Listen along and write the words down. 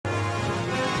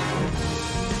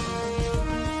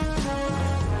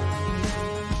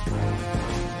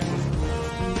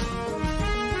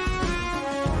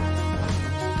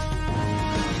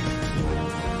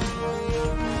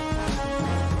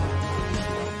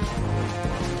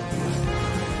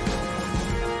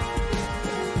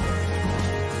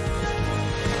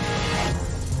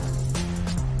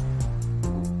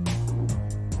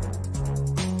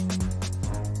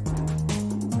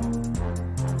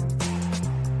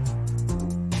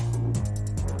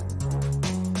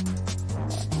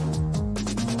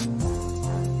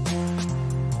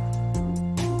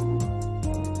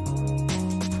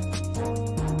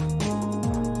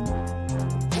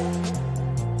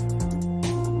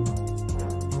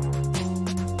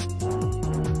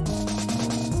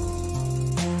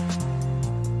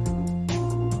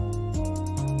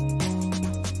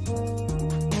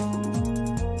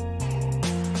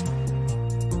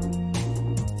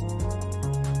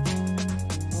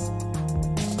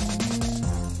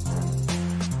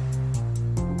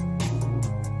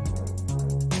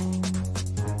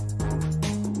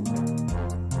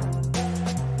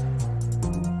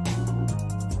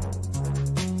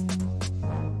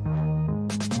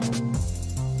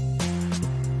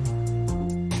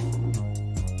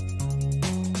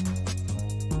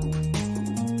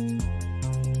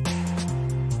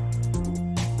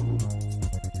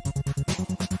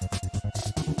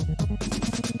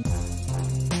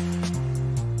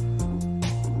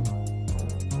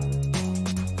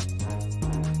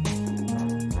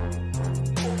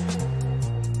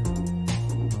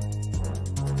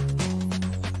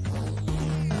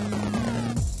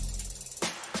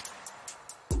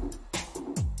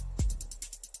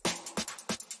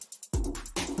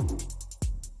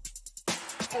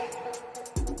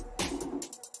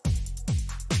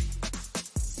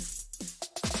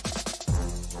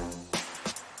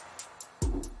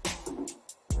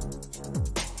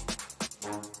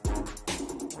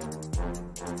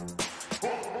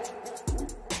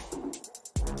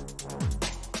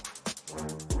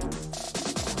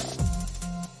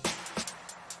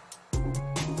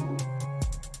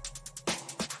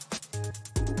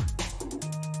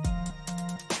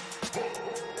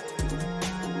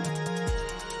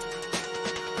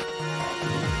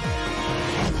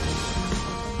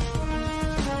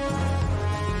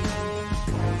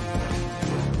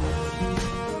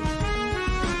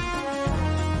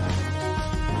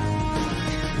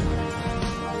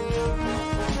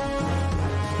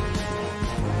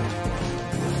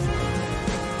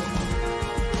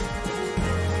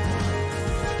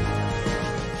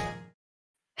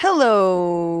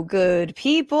Hello, good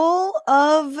people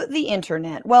of the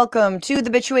internet. Welcome to the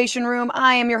Bitchuation Room.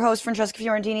 I am your host, Francesca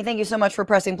Fiorentini. Thank you so much for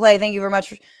pressing play. Thank you very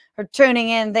much for tuning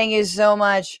in. Thank you so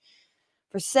much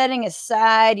for setting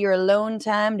aside your alone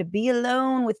time to be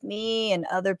alone with me and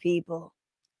other people.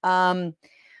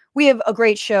 We have a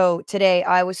great show today.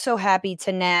 I was so happy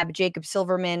to nab Jacob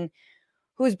Silverman,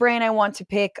 whose brain I want to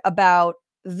pick about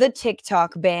the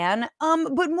TikTok ban,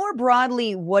 but more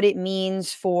broadly, what it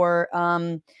means for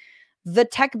the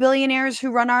tech billionaires who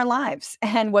run our lives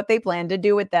and what they plan to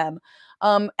do with them.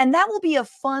 And that will be a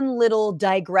fun little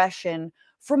digression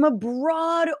from a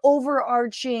broad,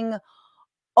 overarching,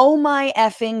 oh my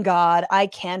effing God, I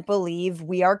can't believe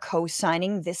we are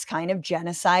co-signing this kind of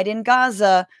genocide in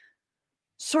Gaza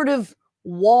sort of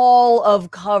wall of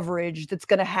coverage that's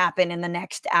going to happen in the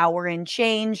next hour and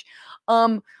change,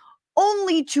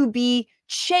 only to be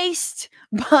chased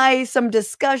by some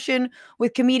discussion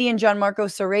with comedian Gianmarco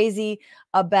Soresi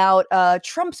about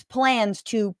Trump's plans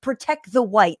to protect the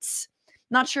whites.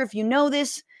 Not sure if you know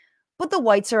this, but the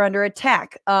whites are under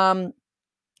attack. And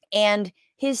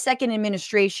his second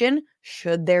administration,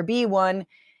 should there be one,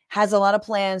 has a lot of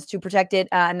plans to protect it,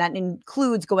 and that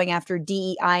includes going after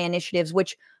DEI initiatives,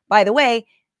 which, by the way,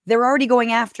 they're already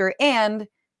going after, and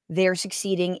they're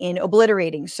succeeding in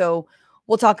obliterating. So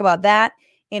we'll talk about that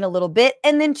in a little bit.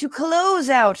 And then to close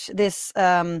out this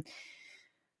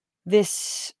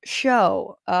this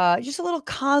show, just a little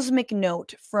cosmic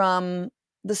note from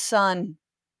the sun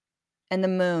and the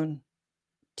moon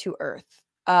to Earth.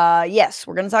 Yes,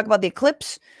 we're going to talk about the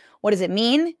eclipse. What does it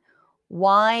mean?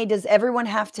 Why does everyone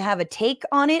have to have a take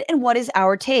on it? And what is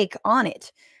our take on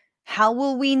it? How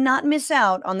will we not miss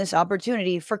out on this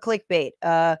opportunity for clickbait?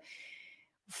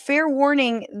 Fair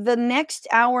warning, the next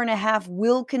hour and a half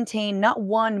will contain not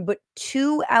one, but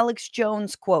two Alex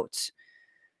Jones quotes.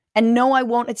 And no, I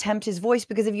won't attempt his voice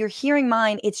because if you're hearing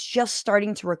mine, it's just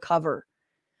starting to recover.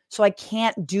 So I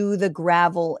can't do the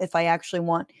gravel if I actually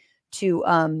want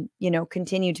to,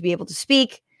 continue to be able to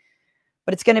speak.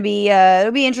 But it's going to be,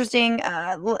 it'll be interesting.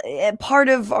 Part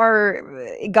of our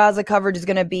Gaza coverage is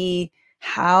going to be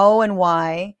how and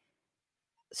why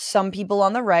some people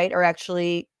on the right are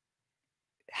actually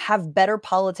have better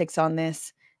politics on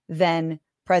this than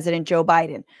President Joe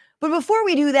Biden. But before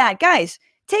we do that, guys,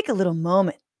 take a little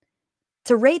moment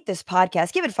to rate this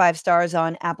podcast. Give it 5 stars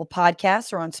on Apple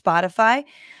Podcasts or on Spotify.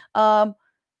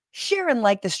 Share and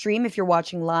like the stream if you're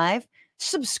watching live.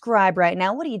 Subscribe right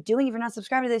now. What are you doing if you're not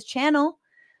subscribed to this channel?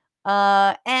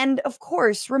 And of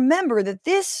course, remember that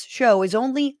this show is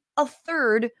only a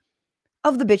third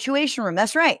of the Bitchuation Room.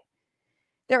 That's right.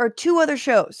 There are 2 other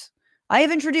shows I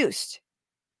have introduced.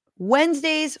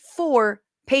 Wednesdays for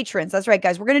patrons. That's right,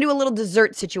 guys. We're going to do a little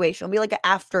dessert situation. It'll be like a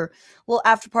little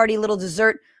after party, little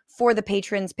dessert for the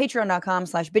patrons.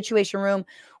 Patreon.com/bitchuationroom,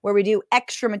 where we do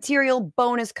extra material,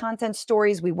 bonus content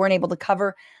stories we weren't able to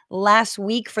cover last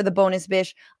week for the bonus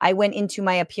bish. I went into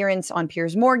my appearance on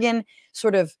Piers Morgan,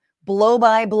 sort of blow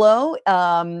by blow.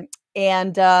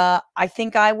 And I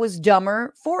think I was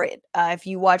dumber for it. If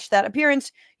you watch that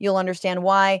appearance, you'll understand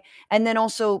why. And then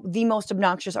also the most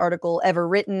obnoxious article ever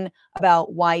written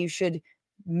about why you should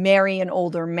marry an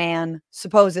older man,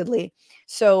 supposedly.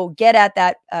 So get at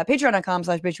that.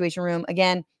 Patreon.com/bitchuationroom.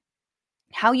 Again,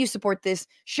 how you support this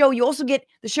show. You also get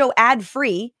the show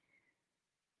ad-free.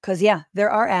 Because, yeah,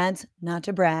 there are ads, not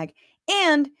to brag.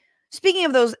 And speaking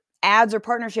of those ads or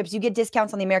partnerships, you get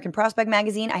discounts on the American Prospect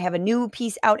magazine. I have a new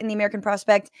piece out in the American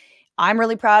Prospect. I'm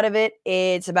really proud of it.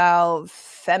 It's about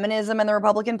feminism and the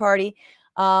Republican Party.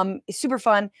 It's super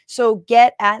fun. So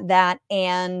get at that.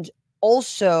 And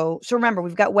also, so remember,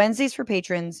 we've got Wednesdays for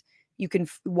patrons. You can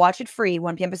watch it free,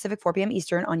 1 p.m. Pacific, 4 p.m.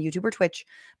 Eastern on YouTube or Twitch.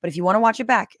 But if you want to watch it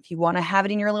back, if you want to have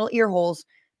it in your little ear holes,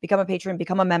 become a patron,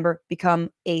 become a member, become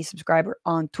a subscriber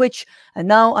on Twitch. And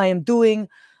now I am doing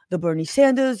the Bernie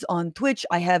Sanders on Twitch.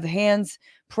 I have hands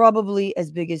probably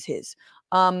as big as his.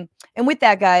 And with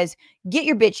that, guys, get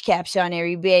your bitch caps on,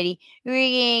 everybody. What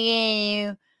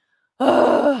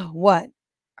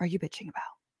are you bitching about?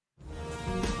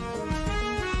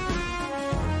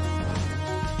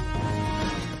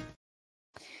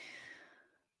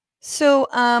 So,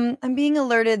 I'm being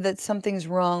alerted that something's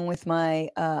wrong with my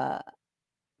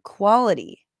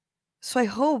quality. So I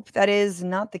hope that is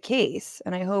not the case,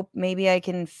 and I hope maybe I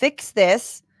can fix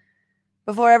this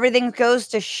before everything goes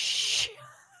to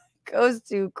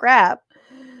crap.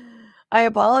 I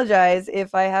apologize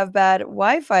if I have bad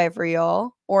Wi-Fi for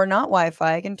y'all, or not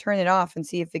Wi-Fi. I can turn it off and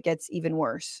see if it gets even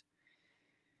worse.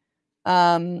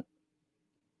 Keep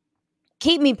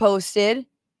me posted.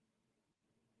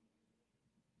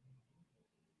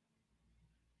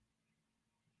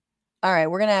 All right,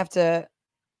 we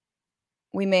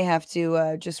may have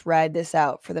to just ride this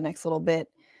out for the next little bit.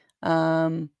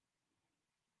 Um,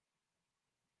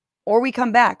 or we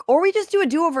come back, or we just do a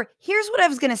do over. Here's what I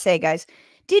was going to say, guys.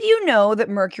 Did you know that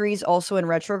Mercury's also in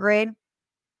retrograde?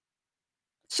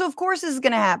 So, of course, this is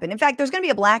going to happen. In fact, there's going to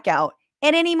be a blackout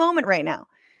at any moment right now.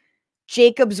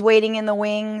 Jacob's waiting in the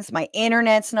wings. My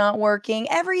internet's not working.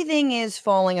 Everything is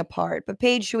falling apart. But,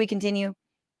 Paige, should we continue?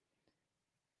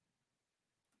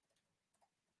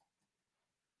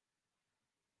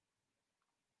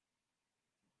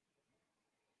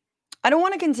 I don't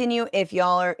want to continue if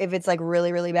it's like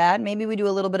really, really bad. Maybe we do a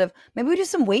little bit of, maybe we do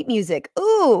some wait music.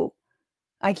 Ooh,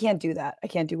 I can't do that. I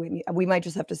can't do wait music. We might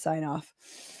just have to sign off.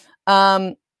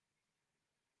 Um,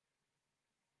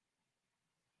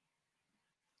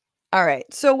 all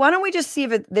right. So why don't we just see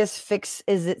if this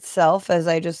fixes itself as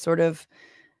I just sort of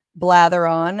blather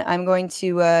on. I'm going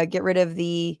to get rid of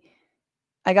I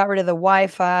got rid of the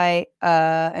Wi-Fi,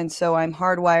 and so I'm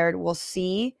hardwired. We'll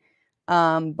see.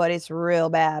 But it's real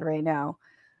bad right now.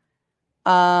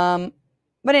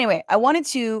 But anyway, I wanted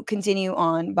to continue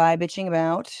on by bitching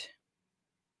about.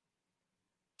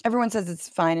 Everyone says it's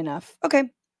fine enough. Okay,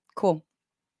 cool.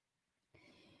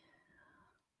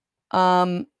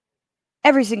 Um,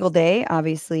 every single day,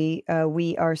 obviously,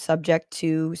 we are subject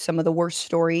to some of the worst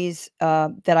stories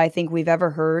that I think we've ever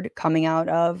heard coming out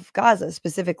of Gaza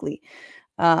specifically.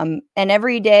 And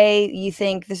every day you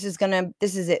think this is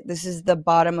it. This is the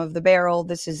bottom of the barrel.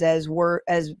 This is as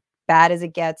bad as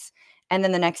it gets. And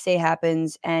then the next day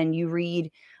happens and you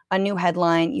read a new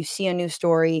headline, you see a new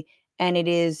story, and it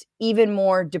is even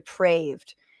more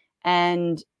depraved.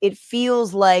 And it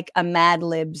feels like a Mad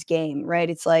Libs game, right?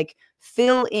 It's like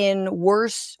fill in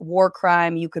worst war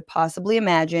crime you could possibly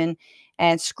imagine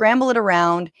and scramble it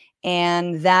around,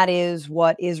 and that is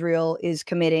what Israel is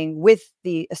committing with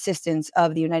the assistance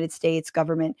of the United States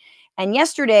government. And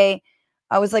yesterday,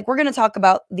 I was like, we're going to talk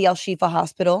about the Al Shifa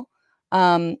hospital.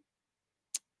 Um,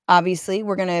 Obviously,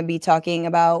 we're going to be talking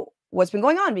about what's been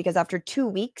going on because after 2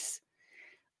 weeks,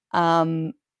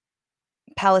 um,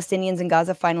 Palestinians in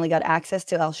Gaza finally got access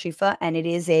to Al Shifa, and it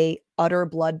is a utter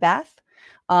bloodbath.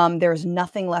 There's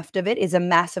nothing left of it. It's a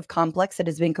massive complex that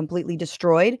has been completely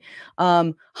destroyed.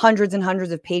 Hundreds and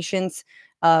hundreds of patients,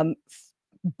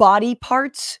 body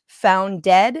parts found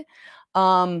dead.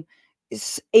 Um,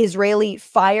 Israeli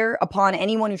fire upon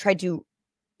anyone who tried to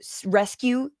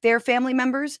rescue their family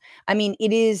members. I mean,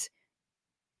 it is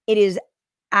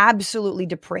absolutely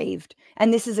depraved.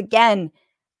 And this is again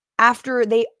after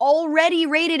they already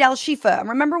raided Al Shifa.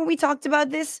 Remember when we talked about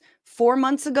this 4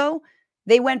 months ago?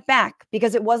 They went back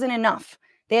because it wasn't enough.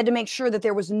 They had to make sure that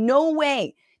there was no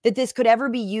way that this could ever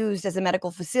be used as a medical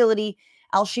facility.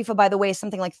 Al Shifa, by the way, is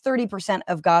something like 30%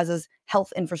 of Gaza's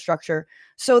health infrastructure.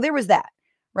 So there was that,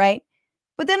 right?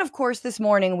 But then, of course, this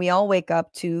morning we all wake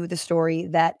up to the story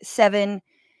that seven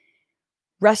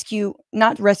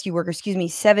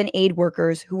aid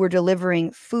workers who were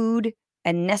delivering food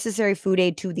and necessary food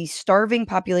aid to the starving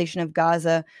population of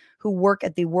Gaza who work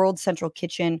at the World Central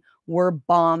Kitchen were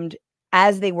bombed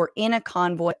as they were in a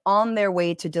convoy on their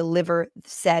way to deliver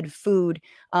said food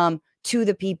to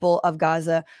the people of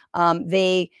Gaza.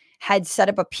 They had set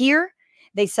up a pier.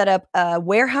 They set up a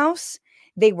warehouse.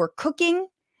 They were cooking.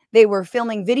 They were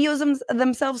filming videos of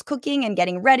themselves cooking and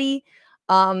getting ready.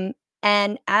 And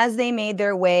as they made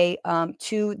their way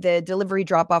to the delivery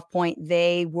drop-off point,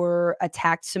 they were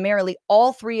attacked summarily.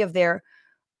 All three of their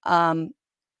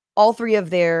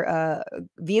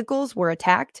vehicles were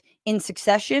attacked in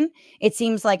succession. It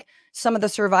seems like some of the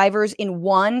survivors in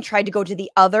one tried to go to the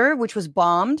other, which was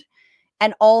bombed,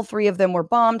 and all three of them were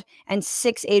bombed. And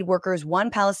 6 aid workers,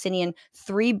 1 Palestinian,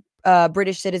 3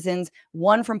 British citizens,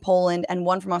 1 from Poland, and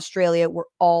 1 from Australia, were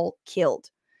all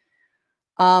killed.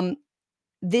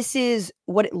 This is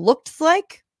what it looked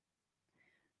like.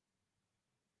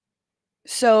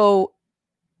 So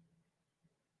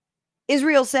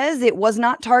Israel says it was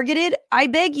not targeted. I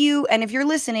beg you, and if you're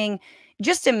listening,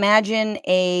 just imagine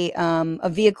a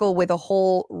vehicle with a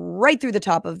hole right through the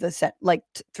top of the set, like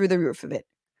through the roof of it,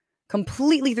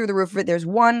 completely through the roof of it. There's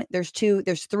 1, there's 2,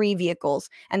 there's 3 vehicles,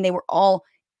 and they were all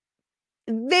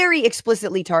very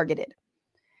explicitly targeted.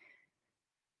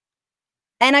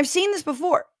 And I've seen this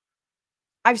before.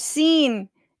 I've seen,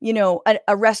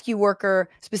 a rescue worker,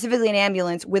 specifically an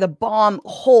ambulance, with a bomb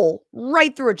hole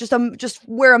right through it, just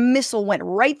where a missile went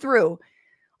right through.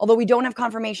 Although we don't have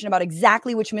confirmation about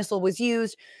exactly which missile was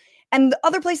used. And the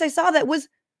other place I saw that was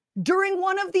during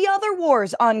one of the other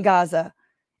wars on Gaza.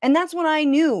 And that's when I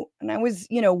knew. And I was,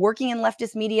 working in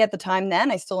leftist media at the time then.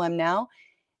 I still am now.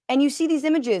 And you see these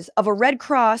images of a Red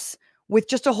Cross with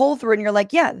just a hole through it. And you're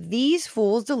like, yeah, these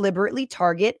fools deliberately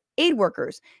target aid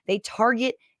workers. They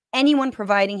target anyone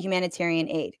providing humanitarian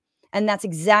aid. And that's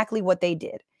exactly what they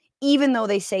did, even though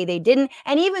they say they didn't.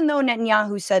 And even though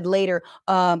Netanyahu said later,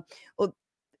 well,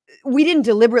 we didn't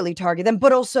deliberately target them,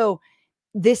 but also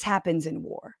this happens in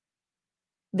war.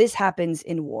 This happens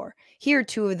in war. Here are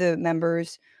two of the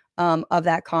members of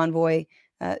that convoy,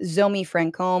 Zomi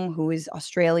Francombe, who is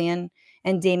Australian,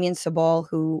 and Damien Sabal,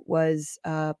 who was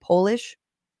Polish.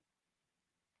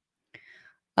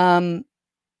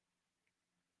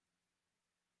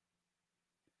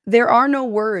 There are no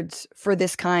words for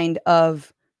this kind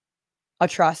of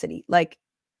atrocity. Like,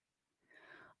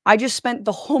 I just spent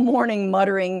the whole morning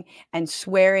muttering and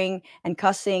swearing and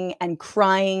cussing and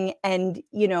crying. And,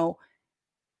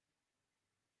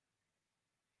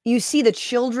 you see the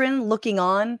children looking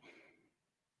on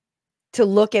to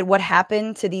look at what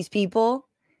happened to these people.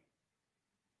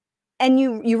 And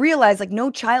you realize, like,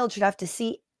 no child should have to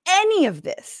see any of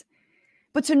this.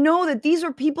 But to know that these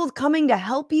are people coming to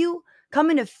help you,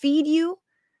 coming to feed you,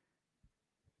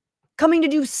 coming to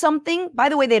do something. By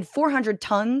the way, they had 400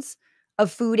 tons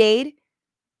of food aid.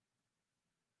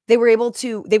 They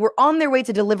were on their way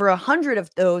to deliver 100 of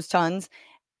those tons,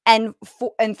 and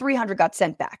 300 got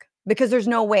sent back, because there's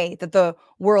no way that the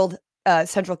World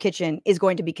Central Kitchen is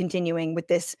going to be continuing with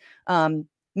this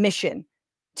mission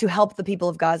to help the people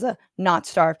of Gaza not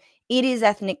starve. It is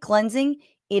ethnic cleansing.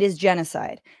 It is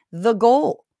genocide. The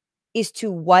goal is to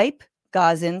wipe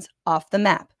Gazans off the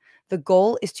map. The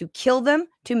goal is to kill them,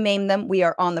 to maim them. We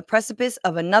are on the precipice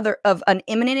of an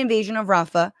imminent invasion of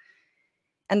Rafah.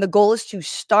 And the goal is to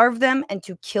starve them and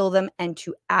to kill them and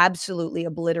to absolutely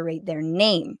obliterate their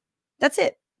name. That's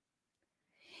it.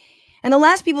 And the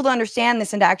last people to understand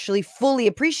this and to actually fully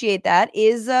appreciate that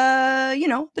is, the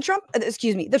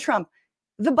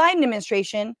Biden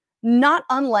administration, not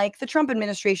unlike the Trump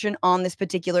administration on this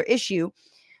particular issue.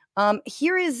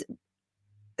 Here is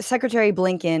Secretary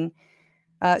Blinken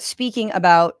speaking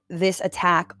about this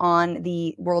attack on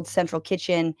the World Central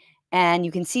Kitchen. And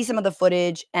you can see some of the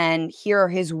footage, and here are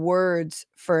his words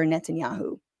for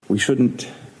Netanyahu. We shouldn't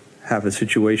have a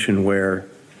situation where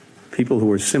people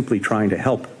who are simply trying to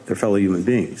help their fellow human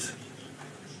beings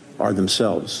are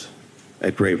themselves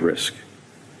at grave risk.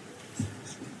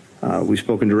 We've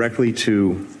spoken directly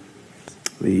to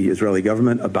the Israeli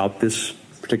government about this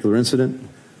particular incident.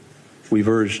 We've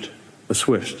urged a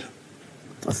swift,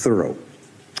 a thorough,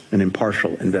 and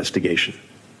impartial investigation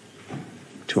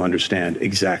to understand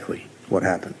exactly what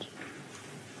happened.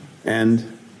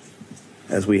 And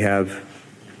as we have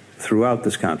throughout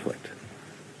this conflict,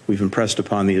 we've impressed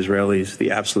upon the Israelis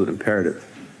the absolute imperative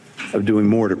of doing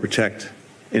more to protect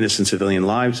innocent civilian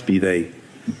lives, be they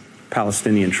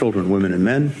Palestinian children, women, and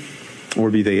men, or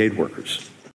be they aid workers.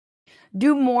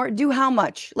 Do more. Do how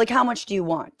much? Like, how much do you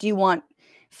want? Do you want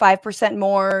 5%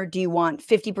 more? Do you want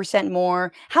 50%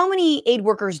 more? How many aid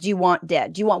workers do you want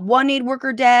dead? Do you want one aid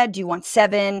worker dead? Do you want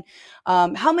 7?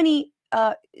 How many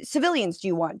civilians do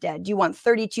you want dead? Do you want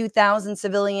 32,000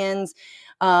 civilians?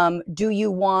 Do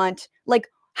you want, like,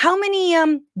 how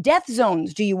many death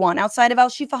zones do you want outside of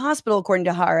Al-Shifa Hospital, according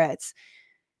to Haaretz?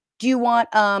 Do you want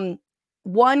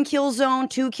 1 kill zone,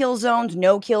 2 kill zones,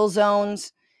 no kill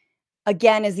zones?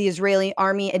 Again, as the Israeli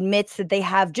army admits that they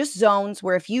have just zones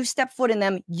where if you step foot in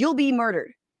them, you'll be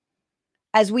murdered.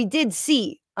 As we did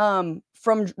see from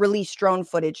released drone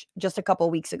footage just a couple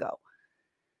weeks ago.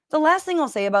 The last thing I'll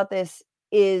say about this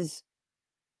is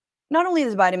not only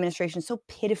is the Biden administration so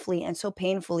pitifully and so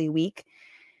painfully weak,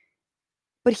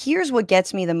 but here's what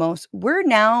gets me the most.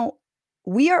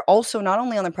 We are also not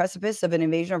only on the precipice of an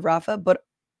invasion of Rafah, but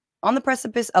on the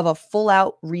precipice of a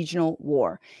full-out regional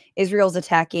war. Israel's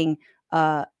attacking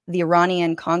the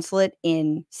Iranian consulate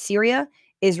in Syria.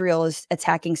 Israel is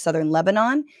attacking southern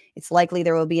Lebanon. It's likely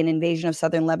there will be an invasion of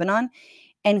southern Lebanon.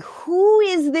 And who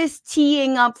is this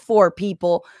teeing up for,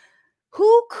 people?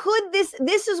 Who could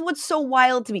this is what's so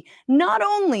wild to me. Not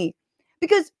only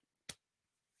because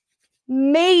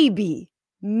maybe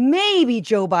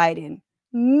Joe Biden,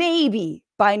 maybe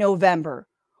by November,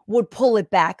 would pull it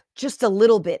back just a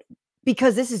little bit,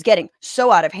 because this is getting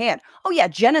so out of hand. Oh yeah,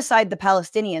 genocide the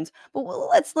Palestinians, but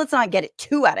let's not get it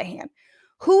too out of hand.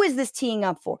 Who is this teeing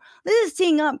up for? This is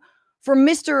teeing up for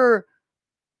Mr.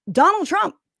 Donald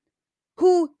Trump,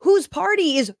 whose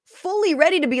party is fully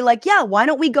ready to be like, yeah, why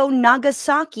don't we go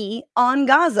Nagasaki on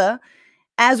Gaza,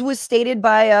 as was stated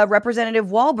by Representative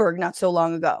Wahlberg not so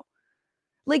long ago.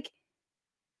 Like,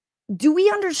 do we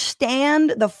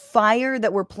understand the fire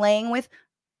that we're playing with?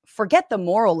 Forget the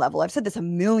moral level. I've said this a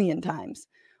million times.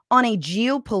 On a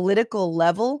geopolitical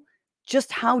level,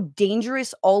 just how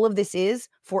dangerous all of this is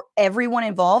for everyone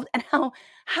involved, and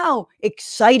how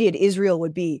excited Israel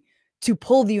would be to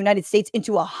pull the United States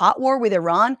into a hot war with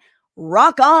Iran.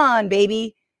 Rock on,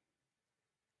 baby.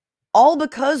 All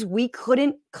because we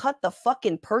couldn't cut the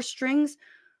fucking purse strings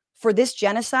for this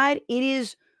genocide. It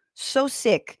is so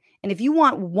sick. And if you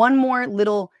want one more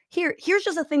little, here's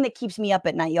just a thing that keeps me up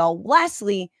at night, y'all.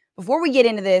 Lastly, before we get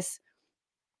into this,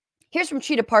 here's from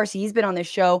Cheetah Parsi. He's been on this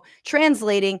show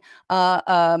translating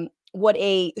what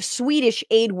a Swedish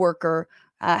aid worker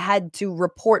had to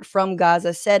report from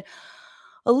Gaza. Said,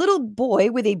 a little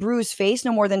boy with a bruised face,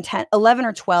 no more than 11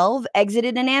 or 12,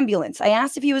 exited an ambulance. I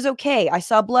asked if he was okay. I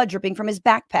saw blood dripping from his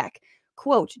backpack.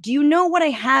 Quote, do you know what I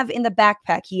have in the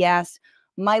backpack? He asked.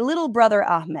 My little brother,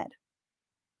 Ahmed.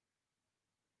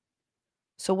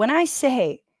 So when I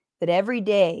say that every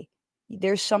day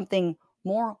there's something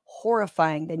more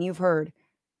horrifying than you've heard,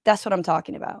 that's what I'm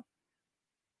talking about.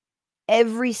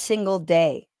 Every single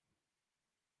day,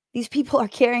 these people are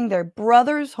carrying their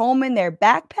brothers home in their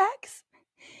backpacks.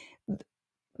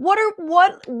 Where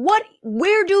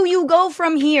do you go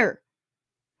from here?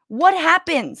 What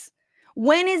happens?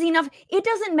 When is enough? It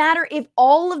doesn't matter if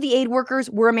all of the aid workers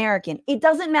were American. It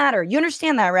doesn't matter. You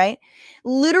understand that, right?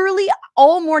 Literally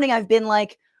all morning I've been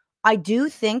like, I do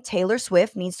think Taylor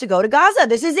Swift needs to go to Gaza.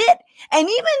 This is it. And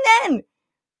even then,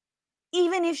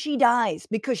 even if she dies,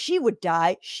 because she would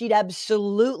die, she'd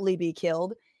absolutely be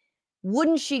killed.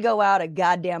 Wouldn't she go out a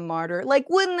goddamn martyr? Like,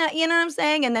 wouldn't that, you know what I'm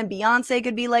saying? And then Beyonce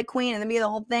could be like Queen and then be the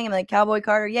whole thing and like Cowboy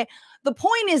Carter. Yeah. The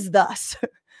point is thus,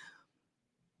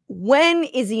 when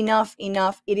is enough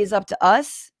enough? It is up to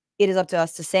us. It is up to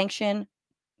us to sanction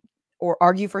or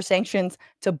argue for sanctions,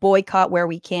 to boycott where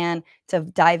we can, to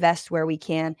divest where we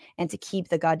can, and to keep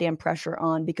the goddamn pressure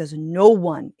on, because no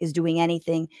one is doing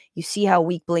anything. You see how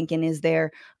weak Blinken is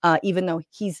there, even though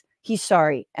he's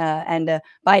sorry, and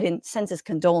Biden sends his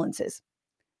condolences.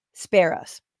 Spare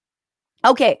us.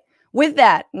 Okay, with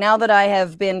that, now that I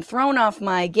have been thrown off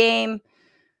my game,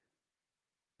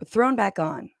 but thrown back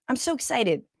on, I'm so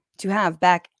excited to have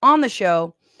back on the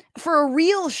show for a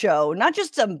real show, not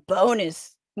just a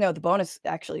bonus. No, the bonus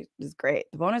actually is great.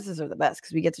 The bonuses are the best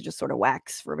because we get to just sort of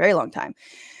wax for a very long time.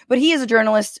 But he is a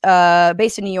journalist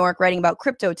based in New York, writing about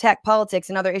crypto, tech, politics,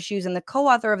 and other issues, and the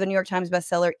co-author of the New York Times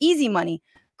bestseller, Easy Money,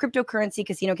 Cryptocurrency,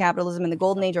 Casino Capitalism, and the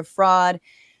Golden Age of Fraud.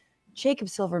 Jacob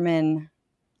Silverman,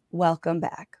 welcome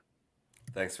back.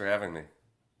 Thanks for having me.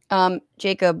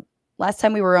 Jacob, last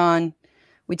time we were on,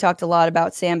 we talked a lot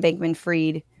about Sam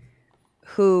Bankman-Fried,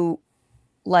 who,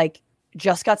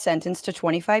 just got sentenced to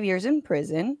 25 years in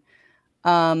prison.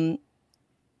 And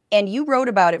you wrote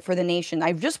about it for The Nation.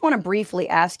 I just want to briefly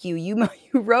ask you, you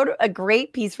wrote a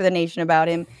great piece for The Nation about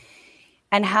him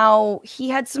and how he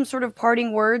had some sort of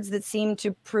parting words that seemed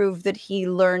to prove that he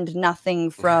learned nothing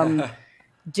from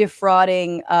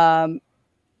defrauding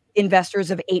investors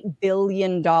of $8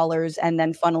 billion and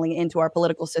then funneling it into our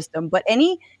political system. But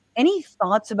any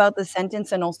thoughts about the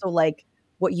sentence and also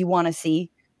what you want to see?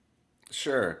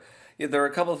 Sure. Yeah, there were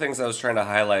a couple of things I was trying to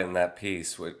highlight in that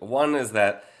piece. One is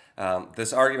that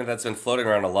this argument that's been floating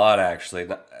around a lot, actually,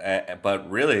 but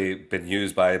really been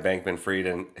used by Bankman-Fried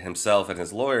and himself and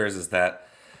his lawyers, is that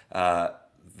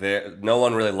no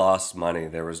one really lost money.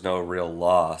 There was no real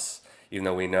loss, even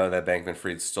though we know that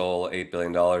Bankman-Fried stole $8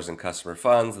 billion in customer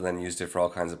funds and then used it for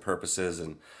all kinds of purposes.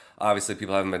 And obviously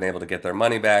people haven't been able to get their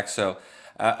money back. So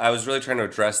I was really trying to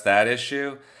address that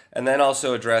issue. And then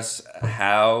also address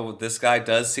how this guy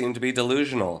does seem to be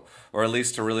delusional, or at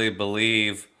least to really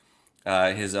believe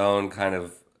his own kind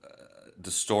of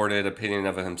distorted opinion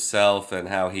of himself, and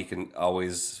how he can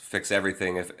always fix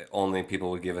everything if only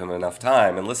people would give him enough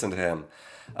time and listen to him.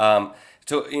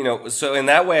 So in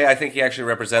that way, I think he actually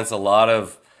represents a lot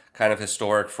of kind of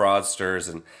historic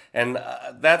fraudsters, and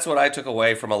that's what I took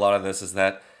away from a lot of this, is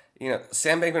that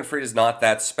Sam Bankman-Fried is not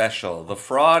that special. The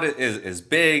fraud is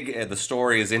big, and the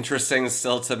story is interesting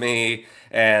still to me,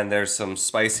 and there's some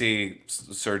spicy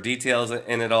sort of details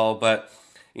in it all. But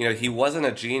he wasn't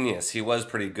a genius. He was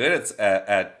pretty good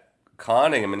at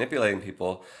conning and manipulating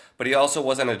people, but he also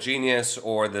wasn't a genius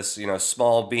or this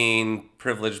small bean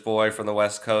privileged boy from the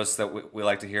West Coast that we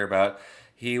like to hear about.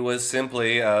 He was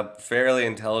simply a fairly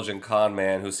intelligent con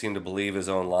man who seemed to believe his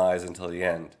own lies until the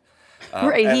end.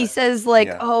 Right. He says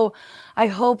oh, I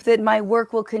hope that my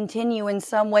work will continue in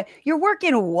some way. You're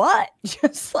working what?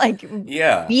 Just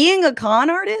being a con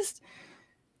artist?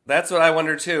 That's what I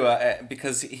wonder too,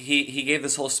 because he gave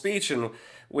this whole speech in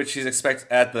which he's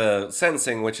at the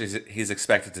sentencing, which he's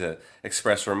expected to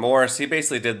express remorse. He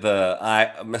basically did the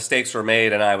mistakes were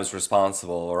made and I was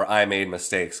responsible, or I made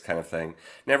mistakes kind of thing.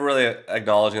 Never really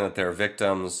acknowledging that they're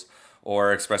victims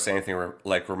or express anything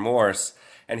like remorse.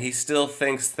 And he still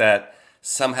thinks that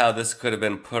somehow this could have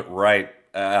been put right.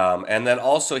 And then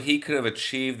also he could have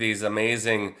achieved these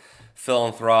amazing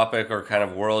philanthropic or kind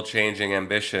of world changing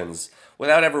ambitions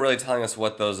without ever really telling us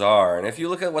what those are. And if you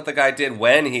look at what the guy did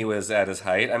when he was at his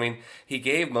height, I mean, he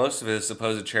gave most of his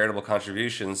supposed charitable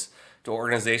contributions to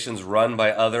organizations run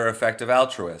by other effective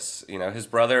altruists. You know, his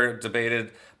brother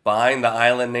debated buying the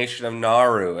island nation of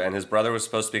Nauru, and his brother was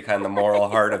supposed to be kind of the moral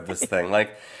heart of this thing.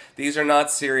 Like, these are not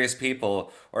serious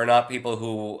people, or not people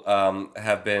who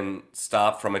have been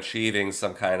stopped from achieving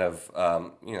some kind of,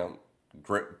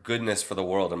 goodness for the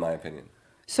world, in my opinion.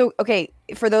 So, okay,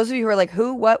 for those of you who are like,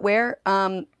 who, what, where,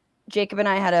 Jacob and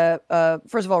I had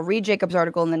first of all, read Jacob's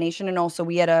article in The Nation, and also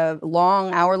we had a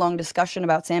hour-long discussion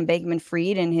about Sam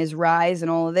Bankman-Fried and his rise and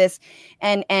all of this.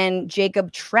 And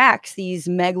Jacob tracks these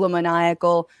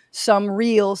megalomaniacal, some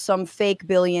real, some fake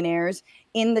billionaires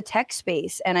in the tech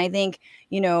space. And I think,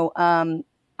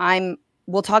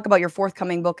 we'll talk about your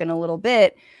forthcoming book in a little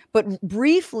bit, but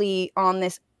briefly on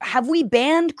this, have we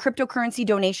banned cryptocurrency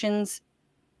donations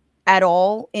at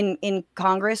all in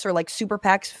Congress, or like super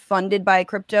PACs funded by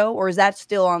crypto, or is that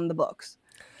still on the books?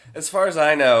 As far as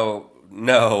I know,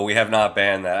 no, we have not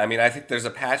banned that. I mean, I think there's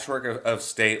a patchwork of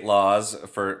state laws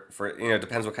for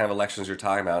depends what kind of elections you're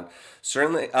talking about.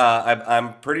 Certainly,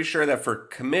 I'm pretty sure that for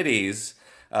committees,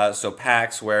 so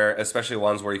PACs, where especially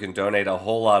ones where you can donate a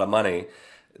whole lot of money,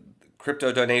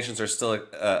 crypto donations are still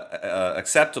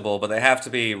acceptable, but they have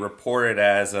to be reported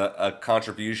as a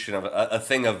contribution of a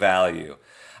thing of value.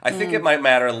 I think it might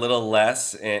matter a little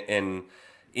less in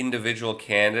individual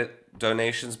candidate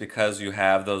donations, because you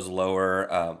have those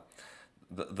lower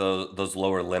those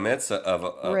lower limits of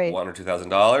Right. $1,000 or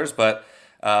 $2,000. But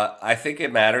I think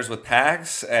it matters with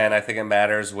PACs, and I think it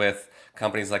matters with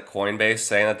companies like Coinbase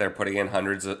saying that they're putting in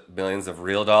hundreds of millions of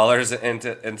real dollars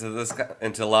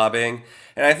into lobbying.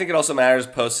 And I think it also matters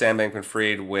post Sam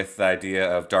Bankman-Fried with the idea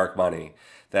of dark money,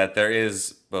 that there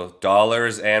is both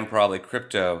dollars and probably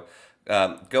crypto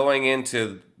going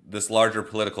into this larger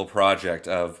political project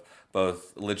of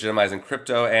both legitimizing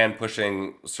crypto and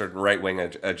pushing certain right-wing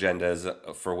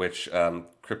agendas for which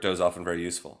crypto is often very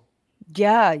useful.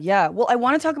 Yeah, yeah. Well, I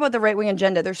want to talk about the right wing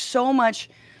agenda. There's so much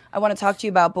I want to talk to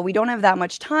you about, but we don't have that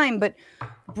much time. But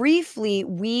briefly,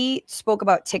 we spoke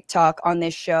about TikTok on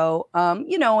this show,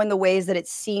 in the ways that it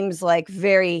seems like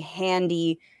very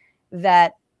handy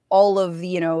that all of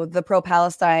the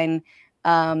pro-Palestine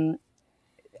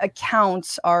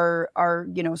accounts are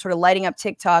sort of lighting up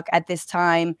TikTok at this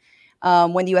time,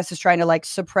 when the U.S. is trying to like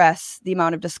suppress the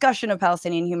amount of discussion of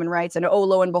Palestinian human rights. And oh,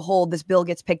 lo and behold, this bill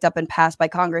gets picked up and passed by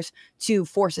Congress to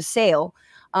force a sale,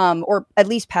 or at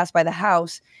least passed by the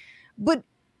House. But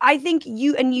I think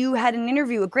you had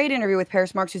a great interview with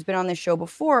Paris Marks, who's been on this show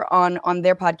before on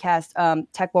their podcast,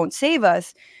 Tech Won't Save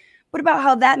Us, but about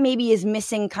how that maybe is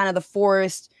missing kind of the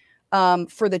forest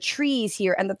for the trees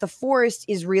here, and that the forest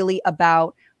is really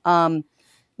about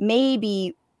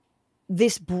maybe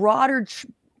this broader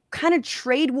kind of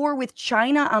trade war with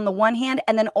China on the one hand,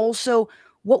 and then also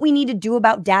what we need to do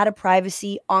about data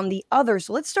privacy on the other.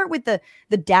 So let's start with the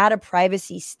data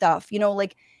privacy stuff.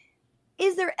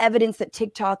 Is there evidence that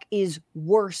TikTok is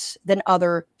worse than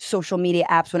other social media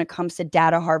apps when it comes to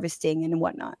data harvesting and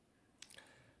whatnot?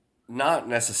 Not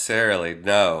necessarily,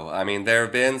 no. I mean, there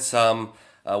have been some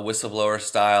whistleblower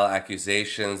style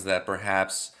accusations that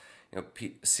perhaps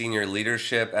senior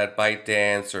leadership at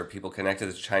ByteDance or people connected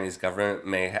to the Chinese government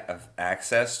may have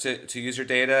access to user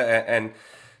data, and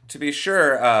to be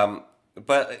sure,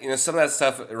 but some of that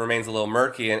stuff remains a little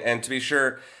murky, and to be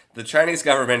sure, the Chinese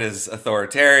government is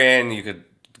authoritarian. You could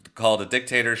call it a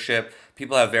dictatorship.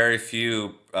 People have very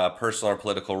few personal or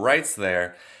political rights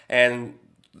there, and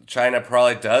China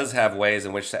probably does have ways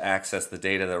in which to access the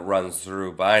data that runs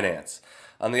through Binance.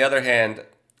 On the other hand,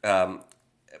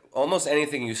 almost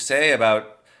anything you say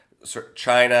about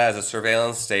China as a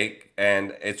surveillance state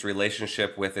and its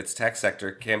relationship with its tech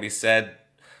sector can be said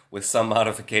with some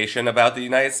modification about the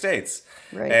United States.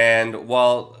 Right. And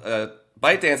while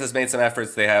ByteDance has made some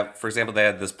efforts, they have, for example, they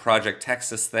had this Project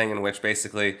Texas thing in which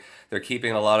basically they're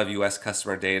keeping a lot of U.S.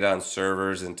 customer data on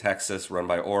servers in Texas run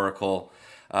by Oracle.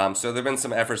 So there have been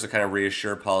some efforts to kind of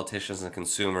reassure politicians and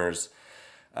consumers.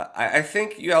 I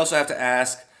think you also have to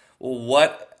ask, well,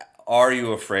 what are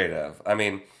you afraid of? I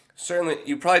mean, certainly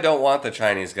you probably don't want the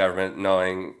Chinese government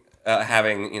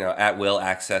having at will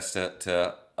access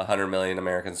to 100 million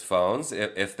Americans' phones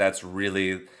if that's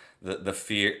really the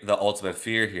fear, the ultimate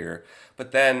fear here.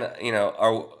 But then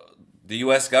the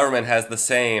U.S. government has the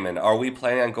same, and are we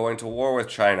planning on going to war with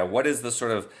China? What is the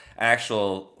sort of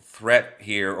actual threat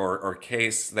here or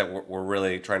case that we're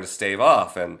really trying to stave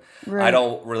off. And I Right.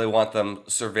 don't really want them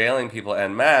surveilling people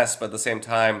en masse, but at the same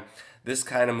time, this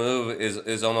kind of move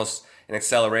is almost an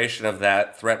acceleration of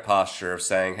that threat posture of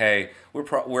saying, hey,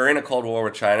 we're in a Cold War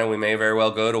with China. We may very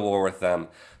well go to war with them.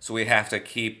 So we have to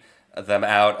keep them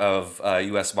out of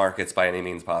U.S. markets by any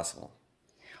means possible.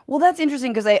 Well, that's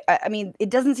interesting because I mean, it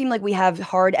doesn't seem like we have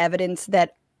hard evidence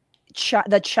that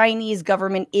the Chinese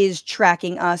government is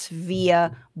tracking us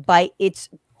via its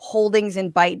holdings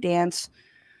in ByteDance.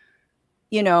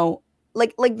 You know,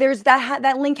 like there's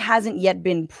that link hasn't yet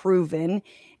been proven,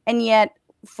 and yet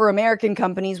for American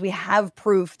companies, we have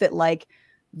proof that like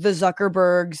the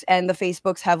Zuckerbergs and the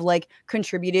Facebooks have like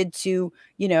contributed to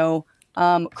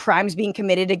crimes being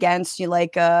committed against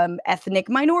ethnic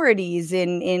minorities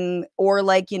in or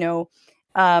like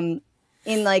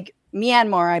in like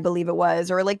Myanmar, I believe it was,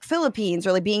 or like Philippines,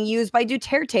 or like being used by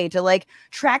Duterte to like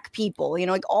track people,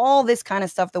 like all this kind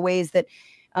of stuff, the ways that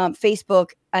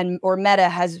Facebook and or Meta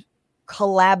has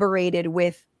collaborated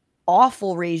with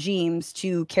awful regimes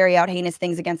to carry out heinous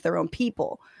things against their own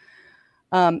people.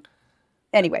 Um,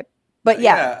 anyway, but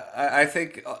yeah, Yeah, I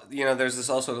think there's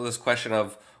this question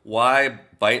of why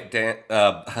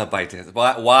ByteDance,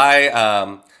 why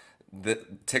the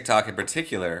TikTok in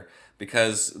particular,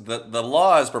 because the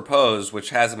law as proposed, which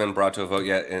hasn't been brought to a vote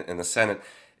yet in the Senate,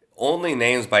 only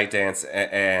names ByteDance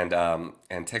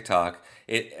and TikTok.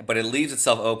 But it leaves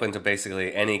itself open to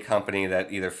basically any company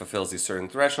that either fulfills these certain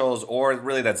thresholds or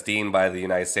really that's deemed by the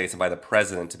United States and by the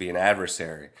president to be an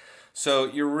adversary. So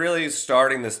you're really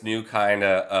starting this new kind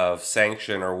of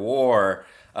sanction or war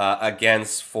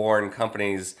against foreign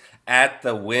companies at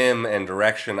the whim and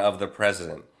direction of the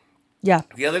president. yeah,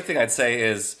 The other thing I'd say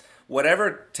is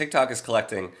whatever TikTok is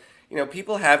collecting,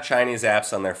 people have Chinese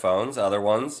apps on their phones, other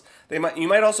ones. You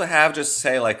might also have just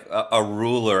say like a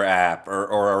ruler app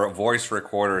or a voice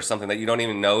recorder or something that you don't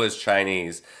even know is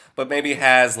Chinese, but maybe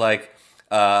has like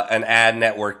an ad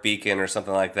network beacon or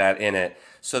something like that in it,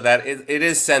 so that it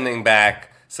is sending back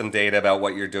some data about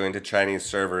what you're doing to Chinese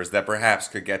servers that perhaps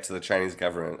could get to the Chinese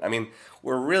government. I mean,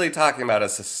 we're really talking about a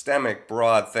systemic,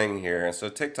 broad thing here, so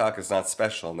TikTok is not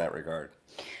special in that regard.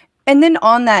 and then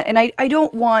on that, and I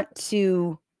don't want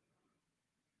to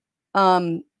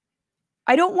um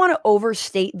I don't want to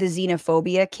overstate the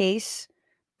xenophobia case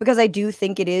because I do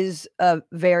think it is a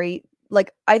very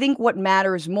like I think what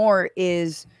matters more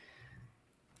is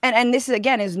and this is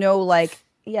again is no like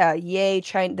yeah yay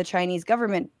China the Chinese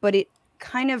government, but it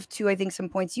kind of to I think some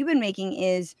points you've been making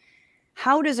is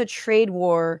how does a trade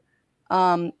war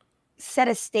um, set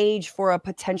a stage for a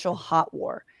potential hot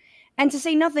war? And to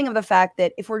say nothing of the fact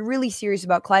that if we're really serious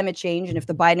about climate change and if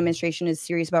the Biden administration is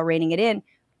serious about reining it in,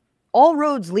 all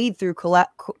roads lead through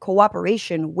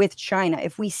cooperation with China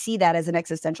if we see that as an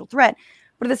existential threat.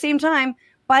 But at the same time,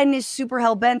 Biden is super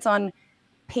hell bent on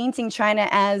painting China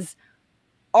as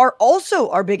also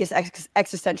our biggest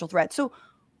existential threat. So,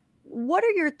 what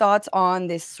are your thoughts on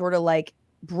this sort of like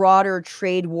broader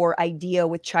trade war idea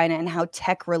with China and how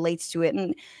tech relates to it?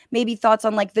 And maybe thoughts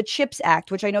on like the CHIPS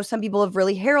Act, which I know some people have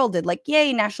really heralded, like,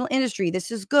 yay, national industry,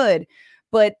 this is good.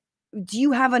 But do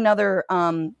you have another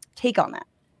take on that?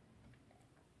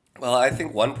 Well, I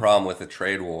think one problem with the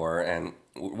trade war, and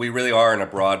we really are in a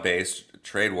broad-based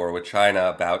trade war with China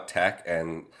about tech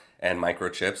and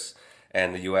microchips,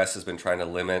 and the U.S. has been trying to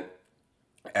limit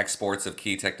exports of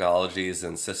key technologies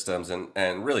and systems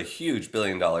and really huge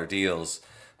billion-dollar deals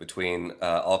between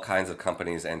all kinds of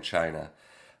companies and China.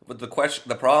 But the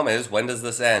problem is, when does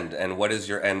this end, and what is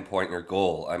your end point, your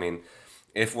goal? I mean,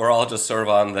 if we're all just sort of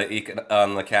on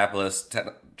the capitalist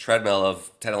treadmill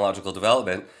of technological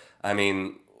development, I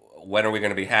mean, when are we going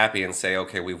to be happy and say,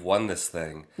 okay, we've won this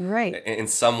thing Right. in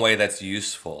some way that's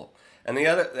useful? And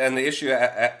the issue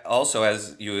also,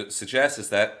 as you suggest, is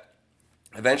that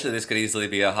eventually this could easily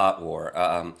be a hot war.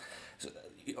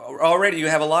 Already, you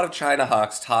have a lot of China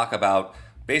hawks talk about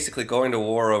basically going to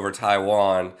war over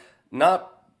Taiwan,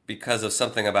 not because of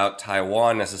something about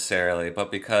Taiwan necessarily,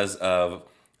 but because of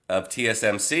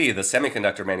TSMC, the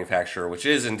semiconductor manufacturer, which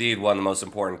is indeed one of the most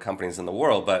important companies in the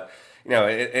world. But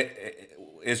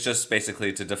it's just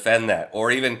basically to defend that.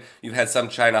 Or even you've had some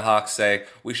China hawks say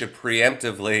we should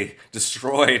preemptively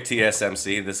destroy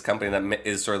TSMC, this company that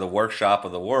is sort of the workshop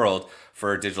of the world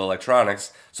for digital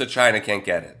electronics, so China can't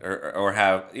get it or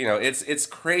have it's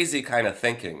crazy kind of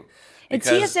thinking. And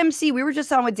Because TSMC, we were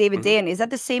just on with David Dan. Is that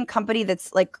the same company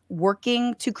that's like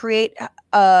working to create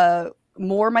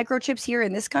more microchips here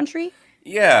in this country?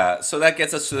 yeah, so that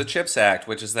gets us to the CHIPS Act,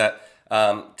 which is that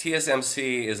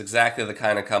TSMC is exactly the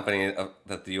kind of company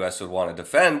that the U.S. would want to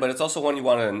defend, but it's also one you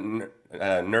want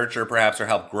to nurture, perhaps, or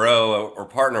help grow or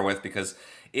partner with, because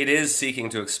it is seeking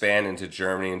to expand into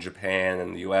Germany and Japan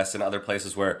and the U.S. and other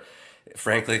places where,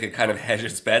 frankly, it could kind of hedge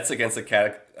its bets against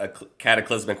a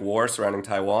cataclysmic war surrounding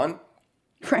Taiwan.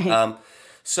 Right.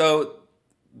 So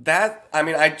that, I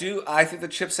mean, I think the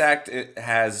CHIPS Act, it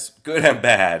has good and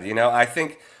bad. I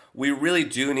think we really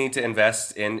do need to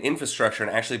invest in infrastructure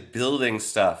and actually building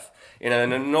stuff in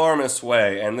an enormous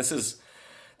way. And this is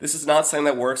not something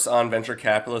that works on venture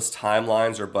capitalist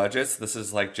timelines or budgets. This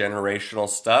is like generational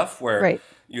stuff where Right.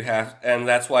 you have, and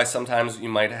that's why sometimes you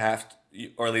might have to,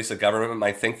 or at least a government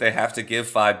might think they have to give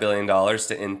 $5 billion to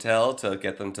Intel to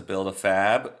get them to build a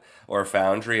fab or a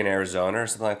foundry in Arizona or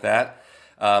something like that.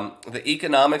 The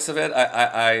economics of it,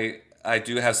 I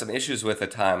do have some issues with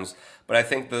at times, but I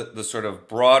think the sort of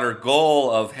broader goal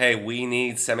of, hey, we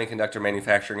need semiconductor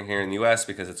manufacturing here in the U.S.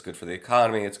 because it's good for the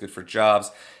economy, it's good for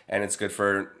jobs, and it's good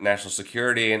for national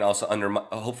security, and also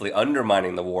hopefully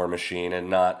undermining the war machine and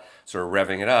not sort of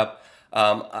revving it up.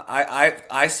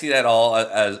 I see that all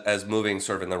as moving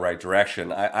sort of in the right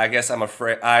direction. I guess I'm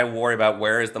afraid, I worry about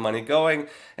where is the money going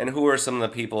and who are some of the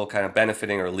people kind of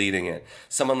benefiting or leading it.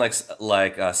 Someone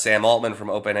like Sam Altman from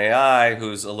OpenAI,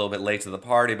 who's a little bit late to the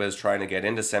party but is trying to get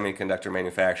into semiconductor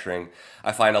manufacturing,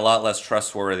 I find a lot less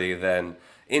trustworthy than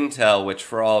Intel, which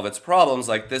for all of its problems,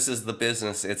 like, this is the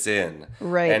business it's in.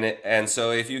 Right. And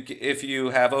so if you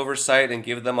have oversight and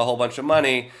give them a whole bunch of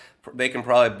money, they can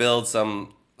probably build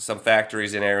some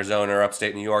factories in Arizona or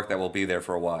upstate New York that will be there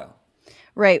for a while.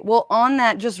 Right. Well, on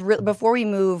that, just before we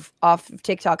move off of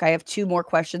TikTok, I have two more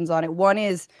questions on it. One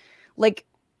is, like,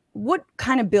 what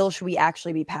kind of bill should we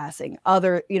actually be passing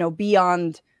other,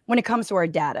 beyond when it comes to our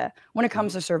data, when it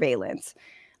comes to surveillance?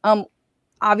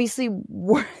 Obviously,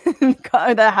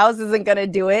 the House isn't going to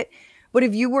do it. But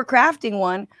if you were crafting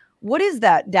one, what does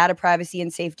that data privacy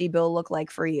and safety bill look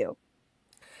like for you?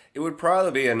 It would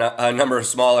probably be a number of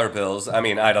smaller bills. I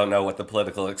mean, I don't know what the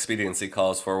political expediency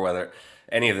calls for, whether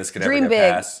any of this could ever Dream get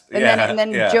big, passed. and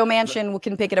then Yeah. Joe Manchin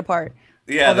can pick it apart.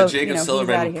 Yeah, Although, the Jacob he's outta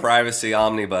Silverman here. privacy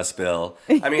omnibus bill.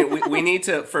 I mean, we need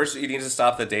to, first, you need to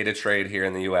stop the data trade here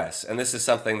in the U.S. And this is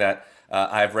something that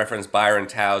I've referenced Byron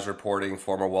Tao's reporting,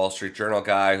 former Wall Street Journal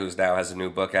guy who's now has a new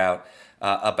book out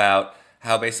about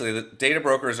how basically the data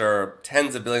brokers are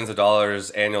tens of billions of dollars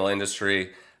annual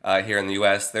industry here in the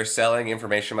U.S. They're selling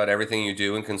information about everything you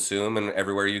do and consume and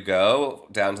everywhere you go,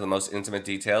 down to the most intimate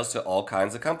details, to all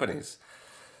kinds of companies.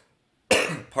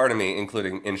 Pardon me,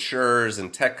 including insurers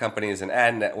and tech companies and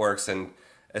ad networks, and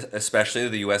especially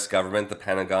the U.S. government, the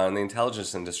Pentagon, and the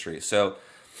intelligence industry. So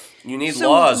you need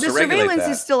laws to regulate that. The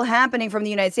surveillance is still happening from the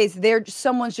United States.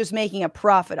 Someone's just making a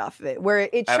profit off of it. Where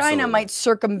China Absolutely. might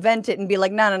circumvent it and be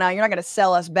like, no, you're not going to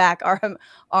sell us back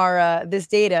our this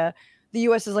data. The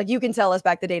U.S. is like, you can sell us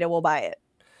back the data, we'll buy it.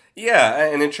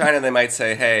 Yeah, and in China they might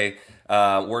say, hey,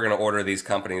 we're going to order these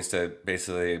companies to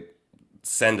basically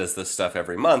send us this stuff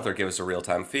every month or give us a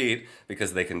real-time feed,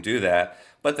 because they can do that.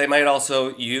 But they might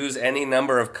also use any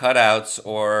number of cutouts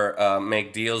or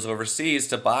make deals overseas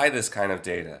to buy this kind of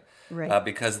data. Right.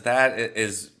 Because that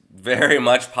is very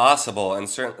much possible, and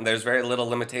certainly there's very little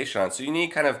limitation on it. So you need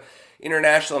kind of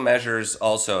international measures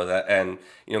also, that, and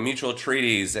mutual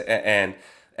treaties and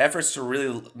efforts to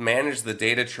really manage the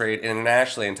data trade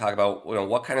internationally, and talk about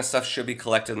what kind of stuff should be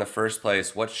collected in the first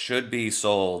place, what should be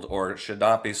sold or should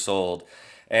not be sold.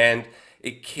 And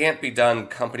it can't be done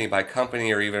company by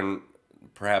company or even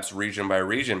perhaps region by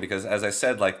region, because, as I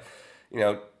said,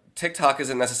 TikTok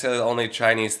isn't necessarily the only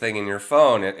Chinese thing in your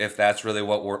phone, if that's really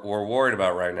what we're worried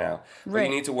about right now. But Right.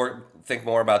 you need to think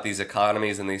more about these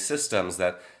economies and these systems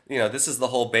that, this is the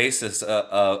whole basis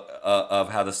of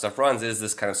how this stuff runs, is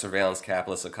this kind of surveillance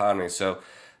capitalist economy. So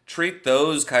treat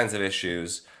those kinds of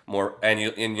issues more, and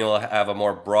you'll have a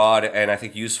more broad and, I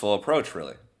think, useful approach,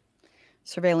 really.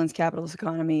 Surveillance capitalist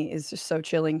economy is just so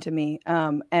chilling to me.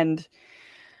 And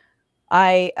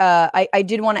I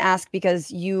did want to ask,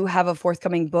 because you have a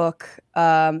forthcoming book,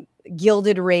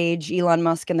 Gilded Rage, Elon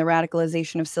Musk and the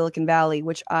Radicalization of Silicon Valley,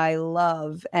 which I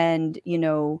love. And,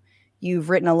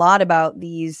 you've written a lot about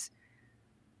these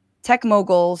tech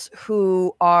moguls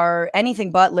who are anything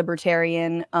but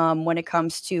libertarian when it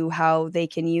comes to how they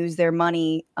can use their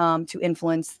money to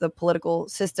influence the political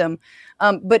system.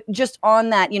 But just on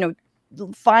that,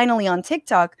 finally on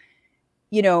TikTok,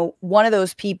 one of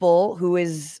those people who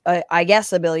is, I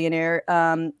guess, a billionaire,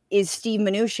 is Steve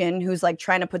Mnuchin, who's like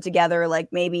trying to put together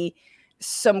like maybe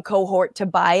some cohort to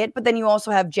buy it. But then you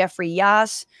also have Jeffrey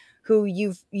Yass, who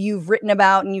you've written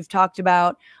about and you've talked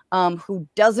about, who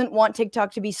doesn't want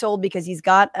TikTok to be sold because he's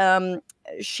got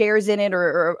shares in it,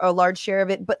 or a large share of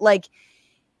it, but like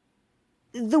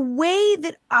the way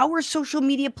that our social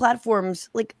media platforms,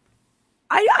 like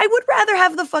I would rather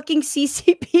have the fucking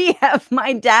CCP have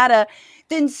my data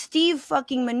than Steve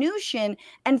fucking Mnuchin.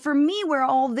 And for me, where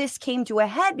all this came to a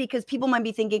head, because people might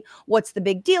be thinking, what's the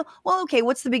big deal? Well, okay,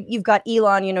 what's the big, you've got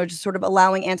Elon, just sort of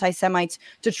allowing anti-Semites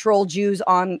to troll Jews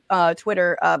on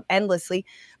Twitter endlessly.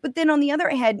 But then on the other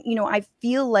hand, I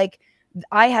feel like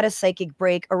I had a psychic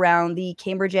break around the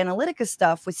Cambridge Analytica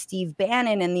stuff with Steve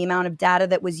Bannon and the amount of data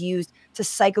that was used to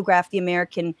psychograph the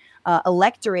American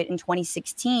electorate in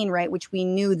 2016, right? Which we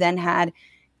knew then had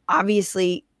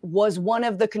obviously was one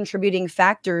of the contributing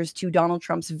factors to Donald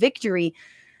Trump's victory.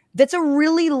 That's a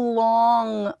really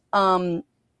long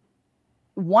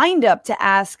wind up to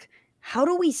ask, how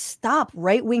do we stop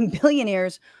right-wing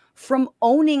billionaires from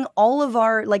owning all of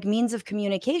our like means of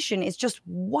communication? It's just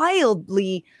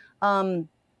wildly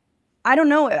I don't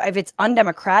know if it's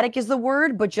undemocratic is the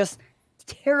word, but just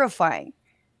terrifying.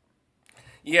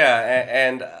 Yeah,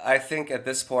 and I think at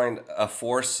this point, a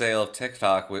forced sale of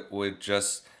TikTok would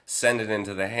just send it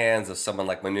into the hands of someone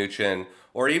like Mnuchin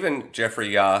or even Jeffrey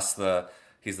Yoss.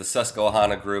 He's the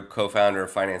Susquehanna Group co-founder,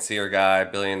 financier guy,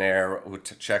 billionaire who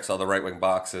checks all the right-wing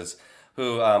boxes.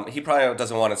 Who he probably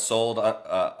doesn't want it sold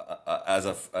as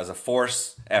a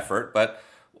force effort, but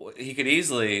he could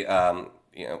easily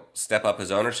step up his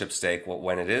ownership stake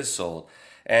when it is sold.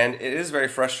 And it is very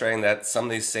frustrating that some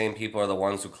of these same people are the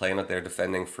ones who claim that they're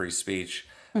defending free speech.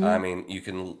 I mean, you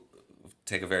can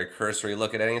take a very cursory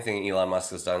look at anything Elon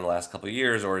Musk has done in the last couple of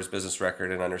years or his business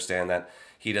record and understand that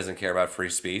he doesn't care about free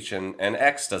speech and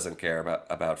X doesn't care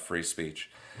about free speech.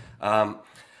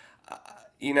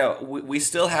 We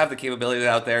still have the capability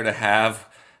out there to have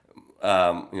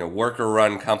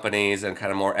worker-run companies and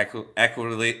kind of more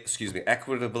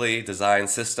equitably designed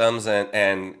systems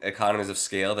and economies of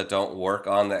scale that don't work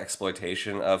on the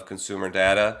exploitation of consumer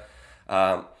data.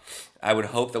 I would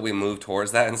hope that we move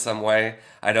towards that in some way.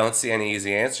 I don't see any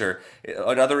easy answer.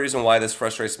 Another reason why this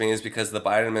frustrates me is because the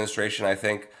Biden administration, I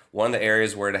think, one of the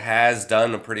areas where it has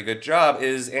done a pretty good job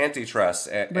is antitrust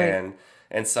Right.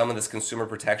 and some of this consumer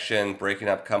protection, breaking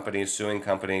up companies, suing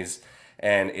companies.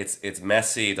 And it's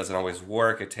messy. It doesn't always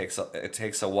work. It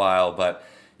takes a while, but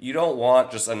you don't want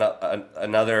just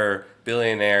another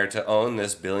billionaire to own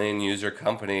this billion-user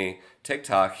company,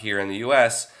 TikTok, here in the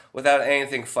U.S. without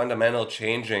anything fundamental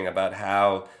changing about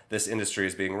how this industry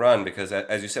is being run. Because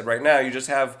as you said, right now you just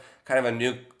have kind of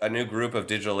a new group of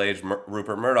digital age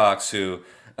Rupert Murdochs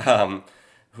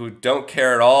who don't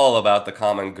care at all about the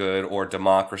common good or